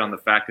losing sight on the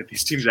fact that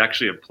these teams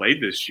actually have played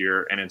this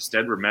year, and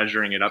instead we're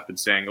measuring it up and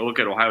saying, oh, look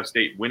at Ohio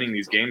State winning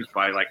these games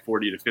by like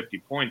 40 to 50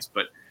 points,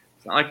 but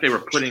it's not like they were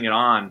putting it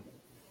on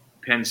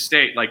Penn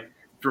State. Like,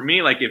 for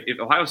me, like if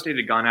Ohio State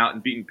had gone out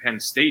and beaten Penn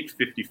State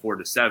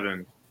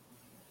 54-7,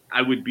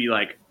 I would be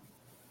like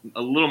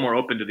a little more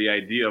open to the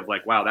idea of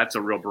like, wow, that's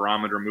a real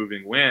barometer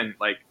moving win.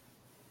 Like,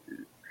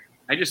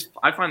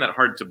 I find that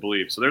hard to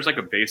believe. So there's like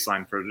a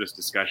baseline for this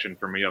discussion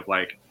for me of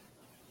like,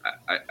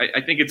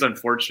 I think it's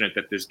unfortunate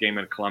that this game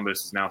in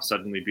Columbus is now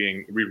suddenly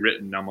being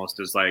rewritten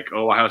almost as like,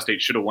 oh, Ohio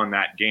State should have won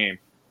that game.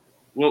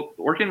 Well,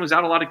 Oregon was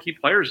out a lot of key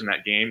players in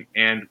that game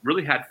and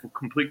really had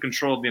complete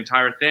control of the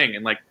entire thing.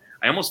 And like,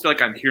 I almost feel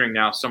like I'm hearing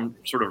now some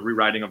sort of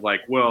rewriting of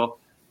like, well,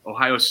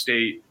 Ohio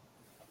State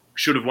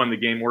should have won the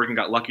game. Oregon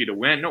got lucky to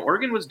win. No,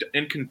 Oregon was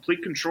in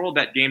complete control of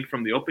that game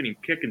from the opening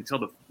kick until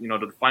to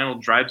the final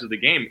drives of the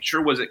game.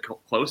 Sure, was it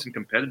close and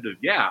competitive?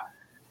 Yeah.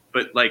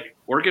 But like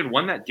Oregon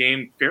won that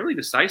game fairly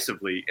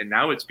decisively, and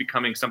now it's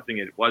becoming something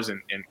it wasn't.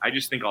 And I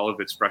just think all of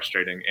it's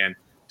frustrating. And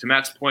to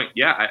Matt's point,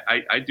 yeah,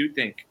 I do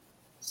think,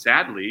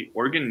 sadly,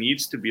 Oregon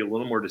needs to be a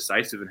little more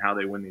decisive in how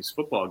they win these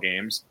football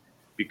games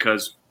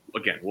because,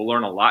 again, we'll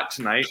learn a lot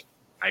tonight.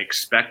 I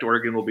expect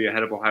Oregon will be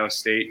ahead of Ohio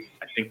State.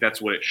 I think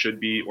that's what it should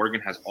be. Oregon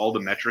has all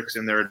the metrics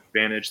in their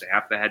advantage. They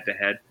have the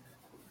head-to-head.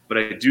 But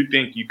I do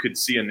think you could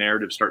see a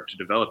narrative start to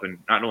develop, and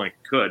not only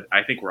could,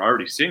 I think we're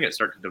already seeing it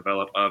start to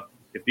develop of,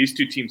 if these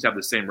two teams have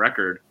the same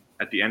record,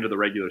 at the end of the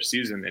regular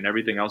season and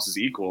everything else is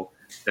equal,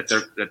 that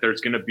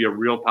there's going to be a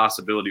real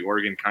possibility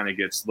Oregon kind of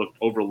gets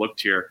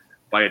overlooked here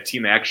by a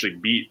team they actually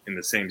beat in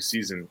the same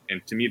season.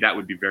 And to me, that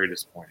would be very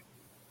disappointing.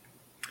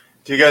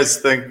 Do you guys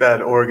think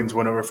that Oregon's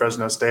win over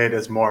Fresno State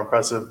is more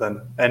impressive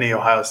than any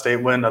Ohio State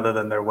win other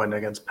than their win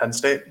against Penn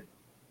State?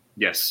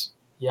 Yes.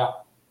 Yeah.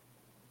 All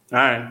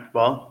right.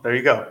 Well, there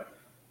you go.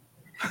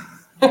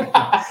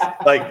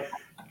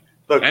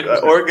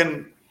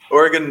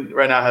 Oregon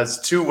right now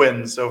has 2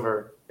 wins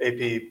over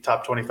AP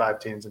top 25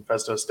 teams in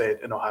Fresno State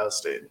and Ohio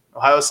State.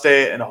 Ohio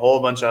State and a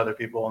whole bunch of other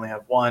people only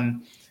have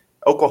 1.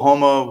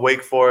 Oklahoma,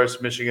 Wake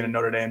Forest, Michigan, and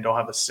Notre Dame don't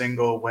have a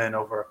single win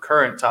over a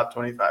current top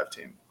 25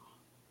 team.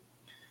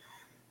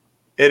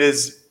 It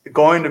is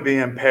going to be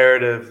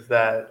imperative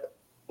that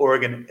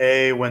Oregon,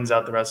 A, wins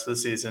out the rest of the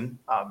season,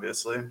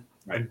 obviously,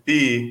 and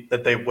B,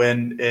 that they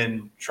win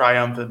in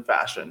triumphant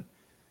fashion.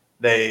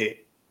 They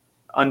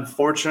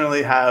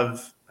unfortunately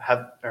have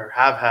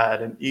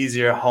had an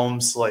easier home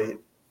slate,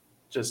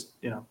 just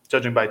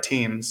judging by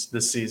teams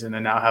this season,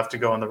 and now have to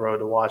go on the road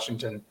to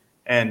Washington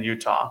and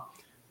Utah.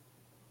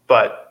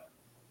 But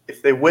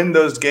if they win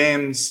those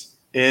games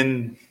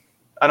in,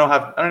 I don't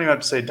even have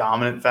to say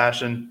dominant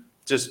fashion,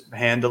 just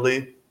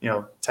handily,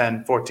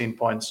 10, 14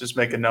 points, just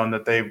make it known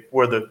that they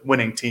were the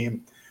winning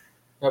team.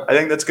 Yep. I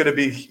think that's going to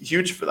be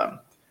huge for them.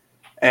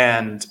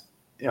 And,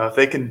 if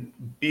they can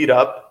beat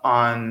up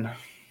on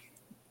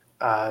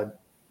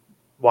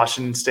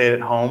Washington State at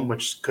home,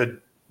 which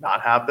could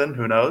not happen,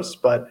 who knows,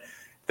 but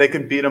if they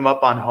can beat them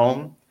up on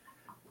home,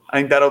 I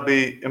think that'll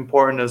be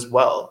important as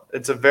well.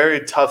 It's a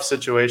very tough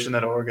situation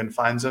that Oregon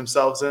finds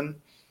themselves in.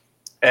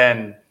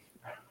 And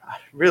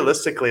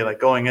realistically,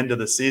 going into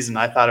the season,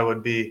 I thought it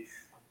would be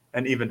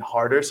an even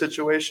harder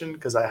situation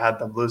because I had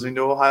them losing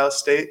to Ohio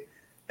State.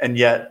 And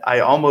yet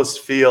I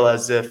almost feel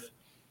as if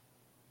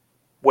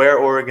where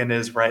Oregon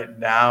is right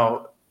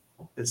now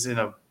is in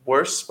a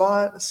worse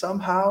spot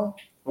somehow,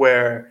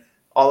 where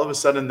all of a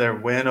sudden their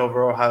win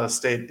over Ohio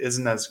State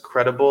isn't as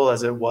credible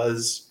as it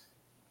was,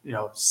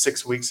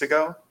 6 weeks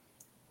ago.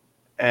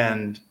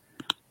 And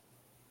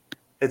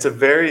it's a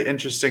very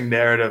interesting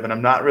narrative, and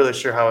I'm not really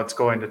sure how it's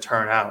going to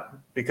turn out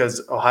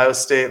because Ohio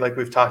State, like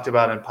we've talked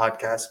about in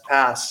podcast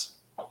past,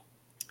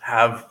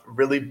 have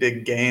really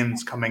big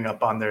games coming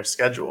up on their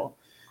schedule.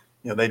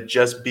 They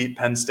just beat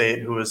Penn State,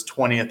 who was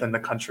 20th in the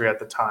country at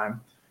the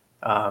time.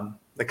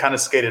 They kind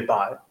of skated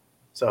by.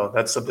 So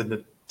that's something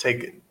to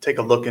take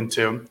a look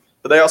into.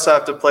 But they also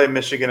have to play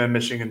Michigan and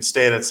Michigan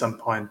State at some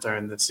point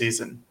during the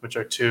season, which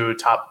are 2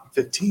 top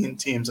 15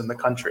 teams in the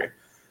country.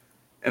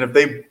 And if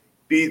they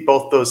beat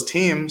both those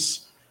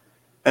teams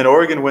and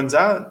Oregon wins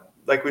out,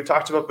 like we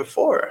talked about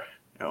before,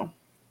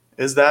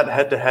 is that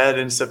head-to-head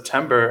in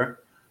September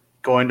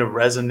going to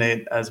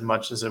resonate as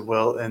much as it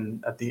will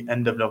at the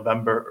end of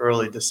November,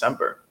 early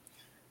December?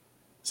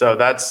 So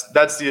that's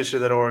the issue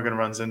that Oregon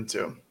runs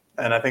into.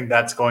 And I think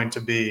that's going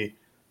to be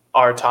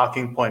our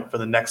talking point for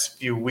the next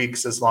few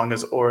weeks as long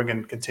as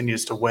Oregon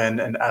continues to win,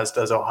 and as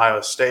does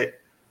Ohio State,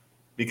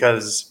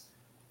 because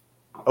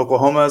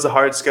Oklahoma has a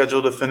hard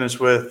schedule to finish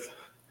with.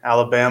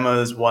 Alabama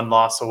is 1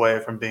 loss away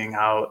from being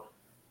out.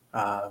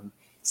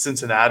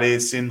 Cincinnati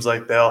seems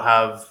like they'll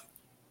have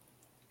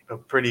a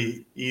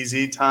pretty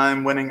easy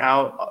time winning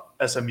out.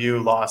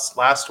 SMU lost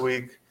last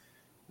week.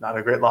 Not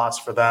a great loss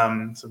for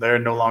them. So they're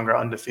no longer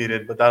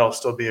undefeated, but that'll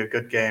still be a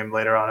good game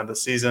later on in the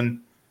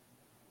season.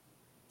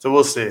 So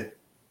we'll see.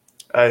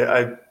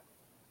 I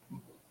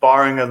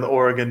barring an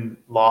Oregon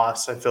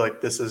loss, I feel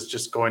like this is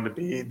just going to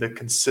be the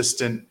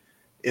consistent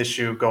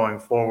issue going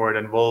forward.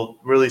 And we'll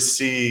really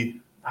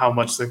see how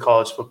much the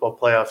College Football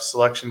Playoff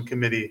Selection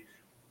Committee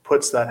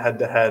puts that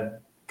head-to-head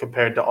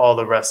compared to all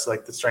the rest,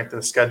 like the strength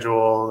of the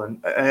schedule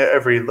and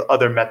every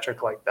other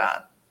metric like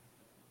that.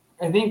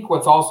 I think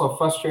what's also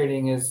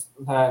frustrating is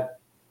that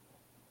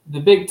the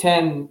Big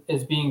Ten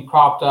is being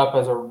propped up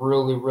as a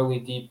really, really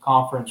deep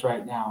conference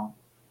right now.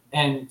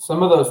 And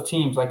some of those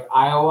teams like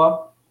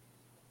Iowa,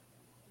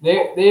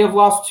 they have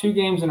lost 2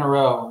 games in a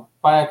row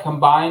by a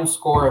combined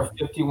score of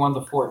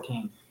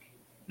 51-14.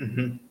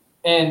 Mm-hmm.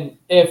 And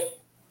if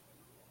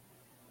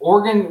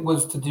Oregon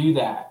was to do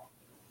that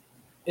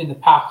in the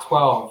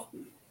Pac-12,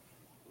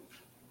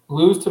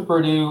 lose to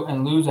Purdue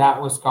and lose at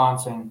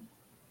Wisconsin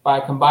by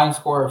a combined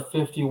score of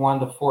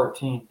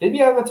 51-14, they'd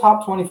be out of the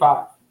top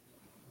 25.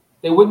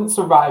 They wouldn't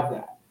survive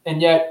that.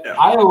 And yet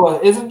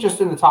Iowa isn't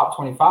just in the top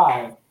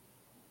 25.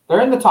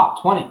 They're in the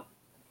top 20.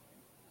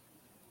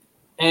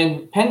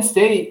 And Penn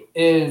State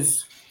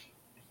is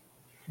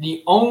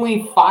the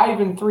only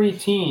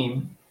 5-3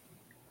 team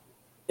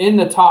in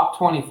the top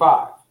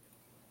 25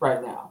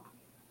 right now.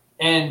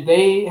 And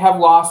they have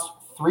lost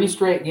 3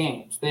 straight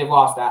games. They've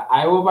lost at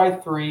Iowa by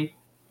 3.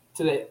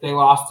 They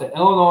lost to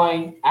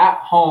Illinois at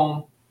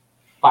home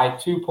by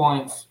 2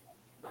 points.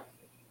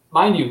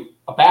 Mind you,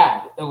 a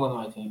bad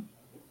Illinois team.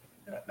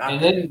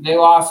 And then they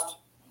lost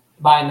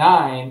by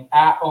 9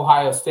 at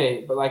Ohio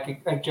State. But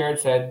like Jared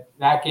said,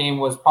 that game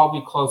was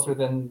probably closer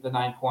than the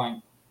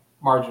 9-point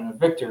margin of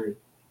victory.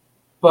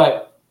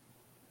 But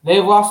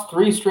they've lost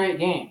 3 straight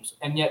games,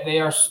 and yet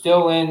they are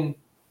still in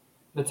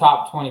the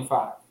top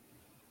 25.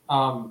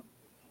 I'm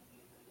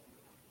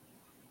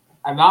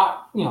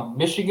not,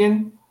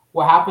 Michigan,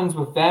 what happens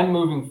with them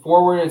moving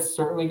forward is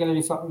certainly going to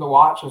be something to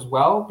watch as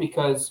well,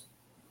 because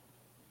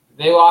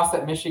they lost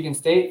at Michigan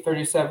State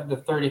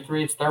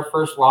 37-33. It's their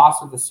first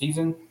loss of the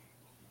season.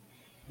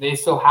 They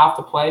still have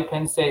to play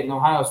Penn State and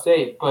Ohio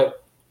State,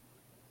 but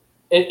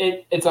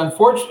it's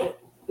unfortunate.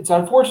 It's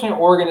unfortunate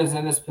Oregon is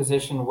in this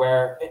position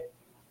where,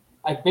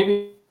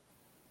 maybe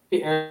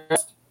I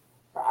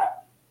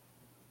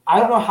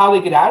don't know how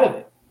they get out of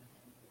it.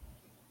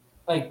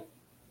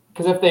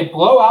 Because if they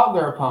blow out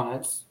their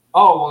opponents,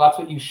 that's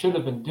what you should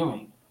have been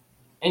doing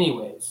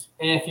anyways.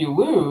 And if you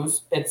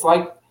lose, it's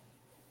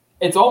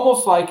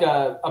almost like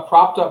a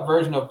propped up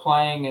version of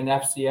playing an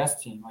FCS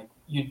team.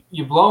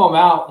 You blow them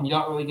out and you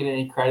don't really get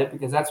any credit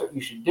because that's what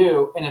you should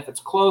do. And if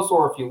it's close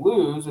or if you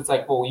lose, it's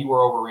you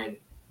were overrated.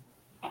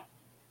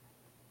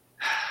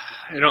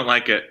 I don't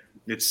like it.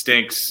 It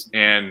stinks.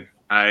 And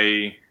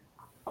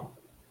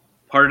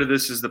part of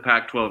this is the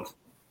Pac-12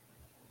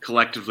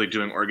 collectively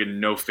doing Oregon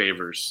no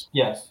favors.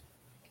 Yes.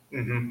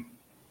 Mm-hmm.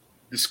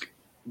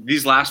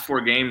 These last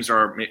 4 games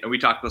we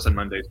talked about this on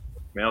Monday's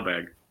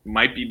mailbag,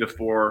 might be the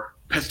 4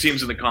 best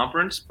teams in the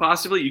conference,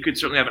 possibly. You could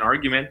certainly have an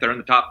argument. They're in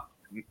the top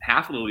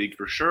half of the league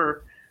for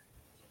sure,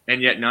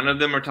 and yet none of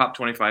them are top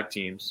 25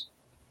 teams.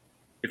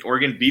 If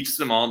Oregon beats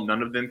them all,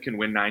 none of them can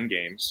win 9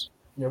 games.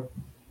 Yep.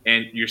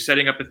 And you're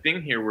setting up a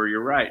thing here where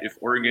you're right. If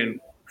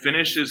Oregon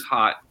finishes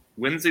hot,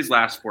 wins these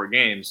last 4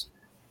 games,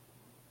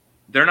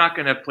 they're not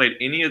going to have played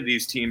any of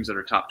these teams that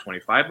are top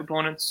 25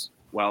 opponents,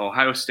 while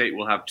Ohio State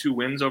will have 2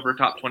 wins over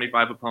top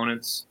 25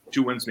 opponents,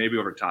 2 wins maybe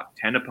over top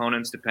 10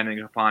 opponents, depending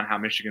upon how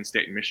Michigan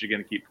State and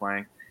Michigan keep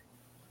playing.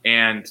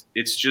 And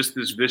it's just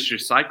this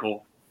vicious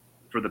cycle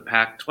for the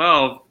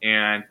Pac-12.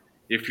 And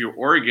if you're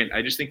Oregon,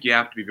 I just think you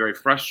have to be very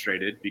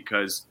frustrated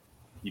because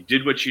you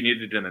did what you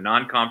needed in the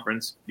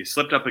non-conference. You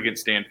slipped up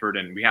against Stanford,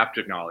 and we have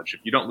to acknowledge,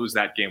 if you don't lose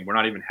that game, we're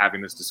not even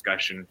having this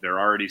discussion. They're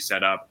already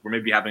set up. We're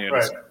maybe having a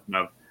discussion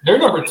of – they're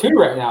number 2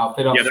 right now if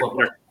they don't slip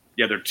up.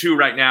 They're 2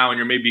 right now, and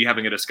you're maybe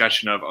having a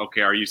discussion of,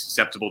 okay, are you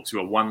susceptible to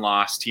a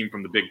 1-loss team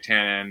from the Big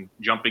Ten,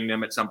 jumping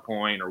them at some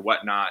point or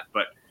whatnot?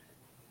 But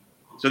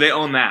so they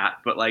own that.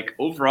 But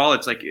overall,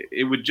 it's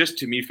it would just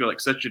to me feel like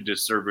such a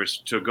disservice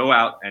to go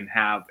out and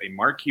have a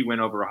marquee win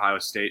over Ohio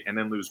State and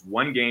then lose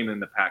 1 game in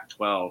the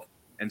Pac-12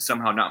 and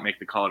somehow not make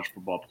the college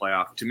football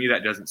playoff. To me,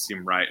 that doesn't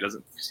seem right. It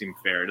doesn't seem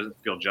fair. It doesn't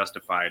feel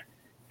justified.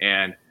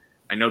 And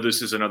I know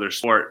this is another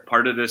sport.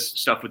 Part of this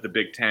stuff with the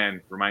Big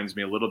Ten reminds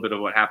me a little bit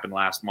of what happened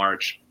last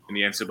March in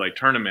the NCAA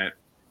tournament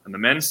on the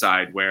men's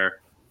side,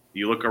 where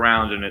you look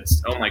around and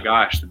it's, oh my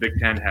gosh, the Big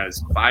Ten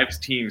has 5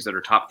 teams that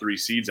are top 3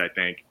 seeds, I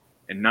think,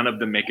 and none of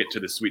them make it to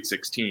the Sweet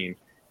 16.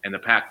 And the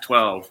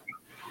Pac-12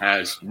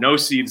 has no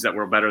seeds that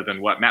were better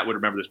than what Matt would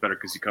remember this better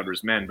because he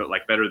covers men, but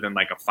better than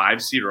a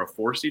 5 seed or a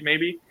 4 seed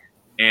maybe.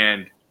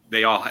 And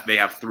they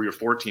have 3 or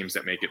 4 teams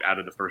that make it out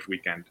of the first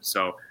weekend.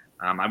 So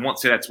I won't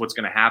say that's what's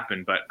going to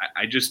happen, but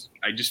I just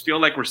feel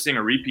like we're seeing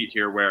a repeat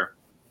here where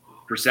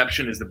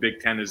perception is the Big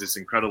Ten is this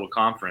incredible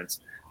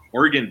conference.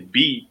 Oregon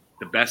beat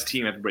the best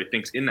team everybody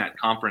thinks in that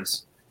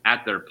conference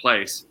at their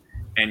place,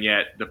 and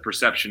yet the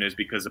perception is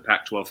because the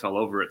Pac-12 fell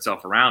over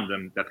itself around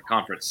them that the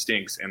conference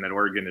stinks and that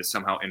Oregon is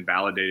somehow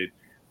invalidated,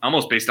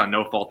 almost based on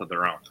no fault of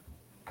their own.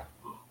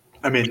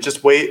 I mean,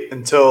 just wait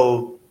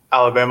until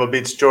Alabama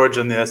beats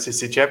Georgia in the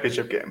SEC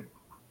championship game.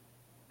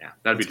 Yeah,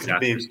 that'd be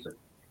disastrous.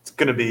 It's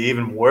going to be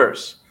even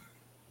worse.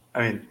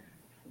 I mean,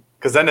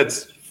 because then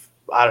it's,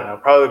 I don't know,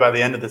 probably by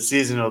the end of the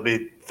season, it'll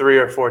be 3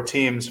 or 4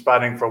 teams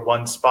fighting for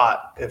 1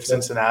 spot if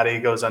Cincinnati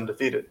goes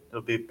undefeated.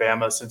 It'll be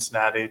Bama,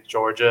 Cincinnati,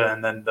 Georgia,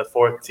 and then the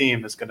 4th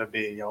team is going to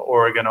be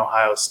Oregon,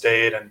 Ohio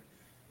State, and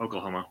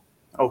Oklahoma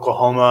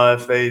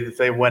if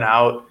they win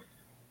out.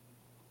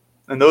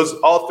 And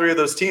all 3 of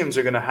those teams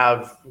are going to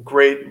have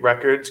great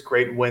records,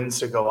 great wins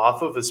to go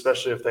off of,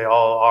 especially if they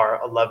all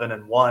are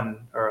 11-1,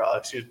 or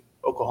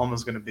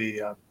Oklahoma's going to be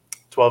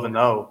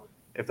 12-0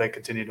 if they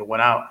continue to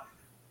win out.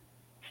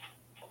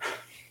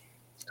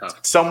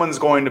 Someone's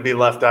going to be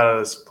left out of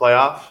this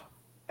playoff,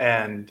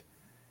 and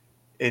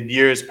in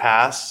years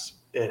past,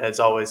 it has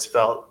always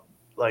felt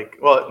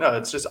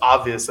it's just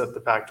obvious that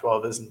the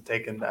Pac-12 isn't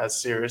taken as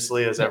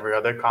seriously as every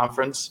other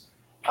conference.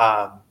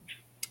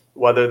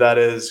 Whether that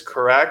is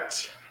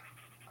correct,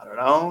 I don't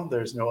know.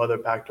 There's no other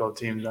Pac-12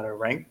 teams that are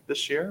ranked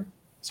this year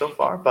so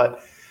far,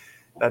 but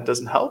that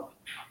doesn't help.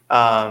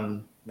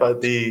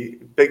 But the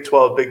Big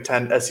 12, Big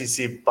 10,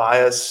 SEC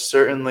bias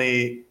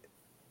certainly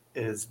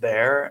is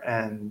there,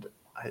 and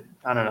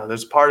I don't know.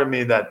 There's part of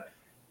me that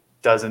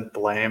doesn't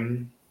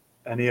blame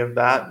any of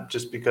that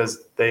just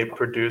because they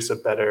produce a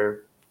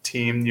better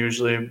team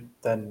usually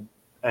than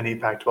any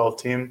Pac-12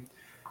 team.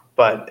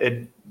 But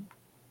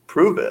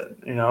prove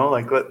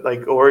it,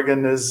 like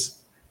Oregon is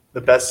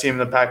the best team in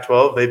the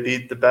Pac-12. They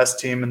beat the best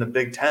team in the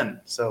Big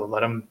 10. So let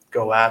them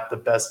go at the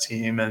best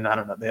team in, I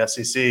don't know, the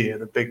SEC or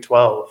the Big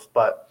 12.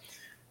 But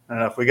I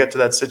don't know, if we get to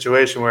that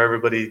situation where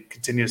everybody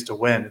continues to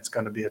win, it's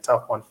going to be a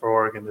tough one for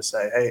Oregon to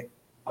say, hey,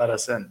 let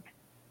us in.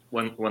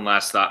 One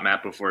last thought,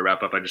 Matt, before we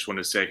wrap up. I just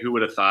wanted to say, who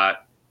would have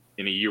thought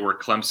in a year where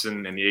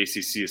Clemson and the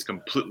ACC is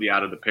completely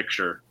out of the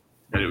picture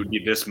that it would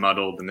be this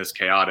muddled and this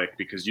chaotic?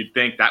 Because you'd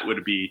think that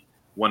would be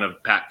one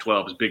of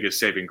Pac-12's biggest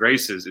saving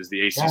graces, is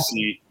the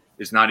ACC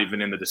is not even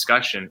in the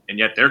discussion, and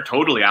yet they're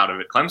totally out of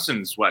it.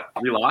 Clemson's 3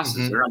 losses?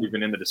 Mm-hmm. They're not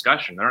even in the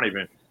discussion. They're not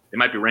even. They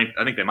might be ranked.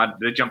 I think they might.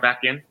 Did they jump back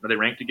in? Are they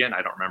ranked again?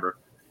 I don't remember.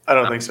 I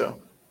don't think so.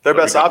 Their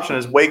best option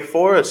is Wake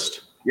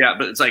Forest. Yeah,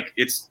 but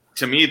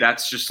to me,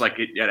 that's just like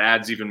it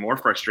adds even more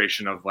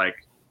frustration of like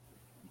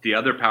the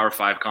other Power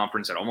 5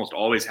 conference that almost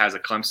always has a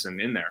Clemson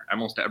in there.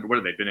 Almost, what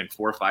have they been in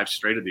 4 or 5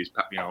 straight of these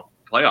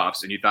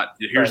playoffs? And you thought,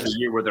 here's the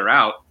year where they're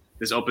out.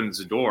 This opens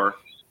the door,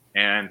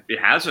 and it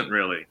hasn't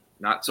really,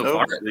 not so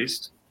far at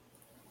least.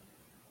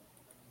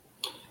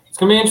 It's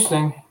gonna be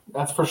interesting,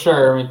 that's for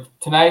sure. I mean,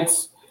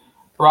 tonight's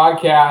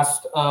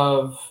broadcast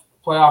of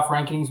playoff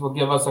rankings will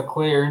give us a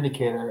clear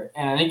indicator,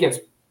 and I think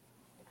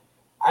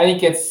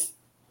it's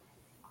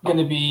going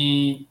to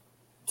be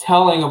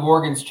telling of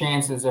Oregon's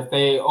chances if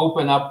they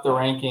open up the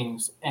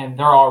rankings and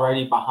they're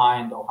already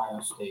behind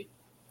Ohio State.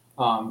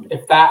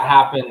 If that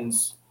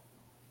happens,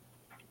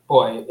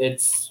 boy,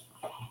 it's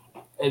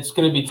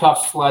going to be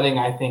tough sledding,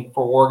 I think,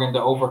 for Oregon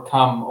to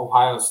overcome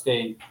Ohio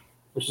State,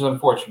 which is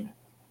unfortunate.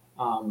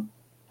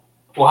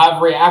 We'll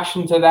have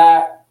reaction to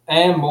that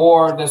and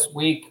more this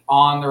week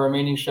on the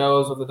remaining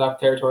shows of the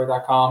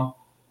DuckTerritory.com.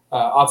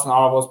 Odds and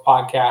Audibles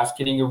podcast,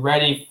 getting you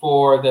ready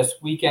for this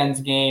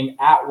weekend's game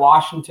at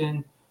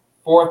Washington,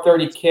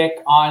 4:30 kick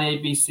on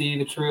ABC.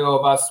 The trio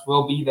of us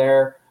will be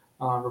there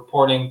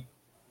reporting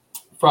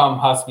from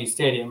Husky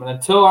Stadium. And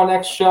until our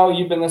next show,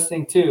 you've been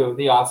listening to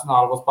the Odds and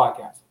Audibles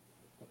podcast.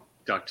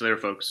 Talk to you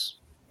later, folks.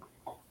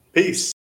 Peace.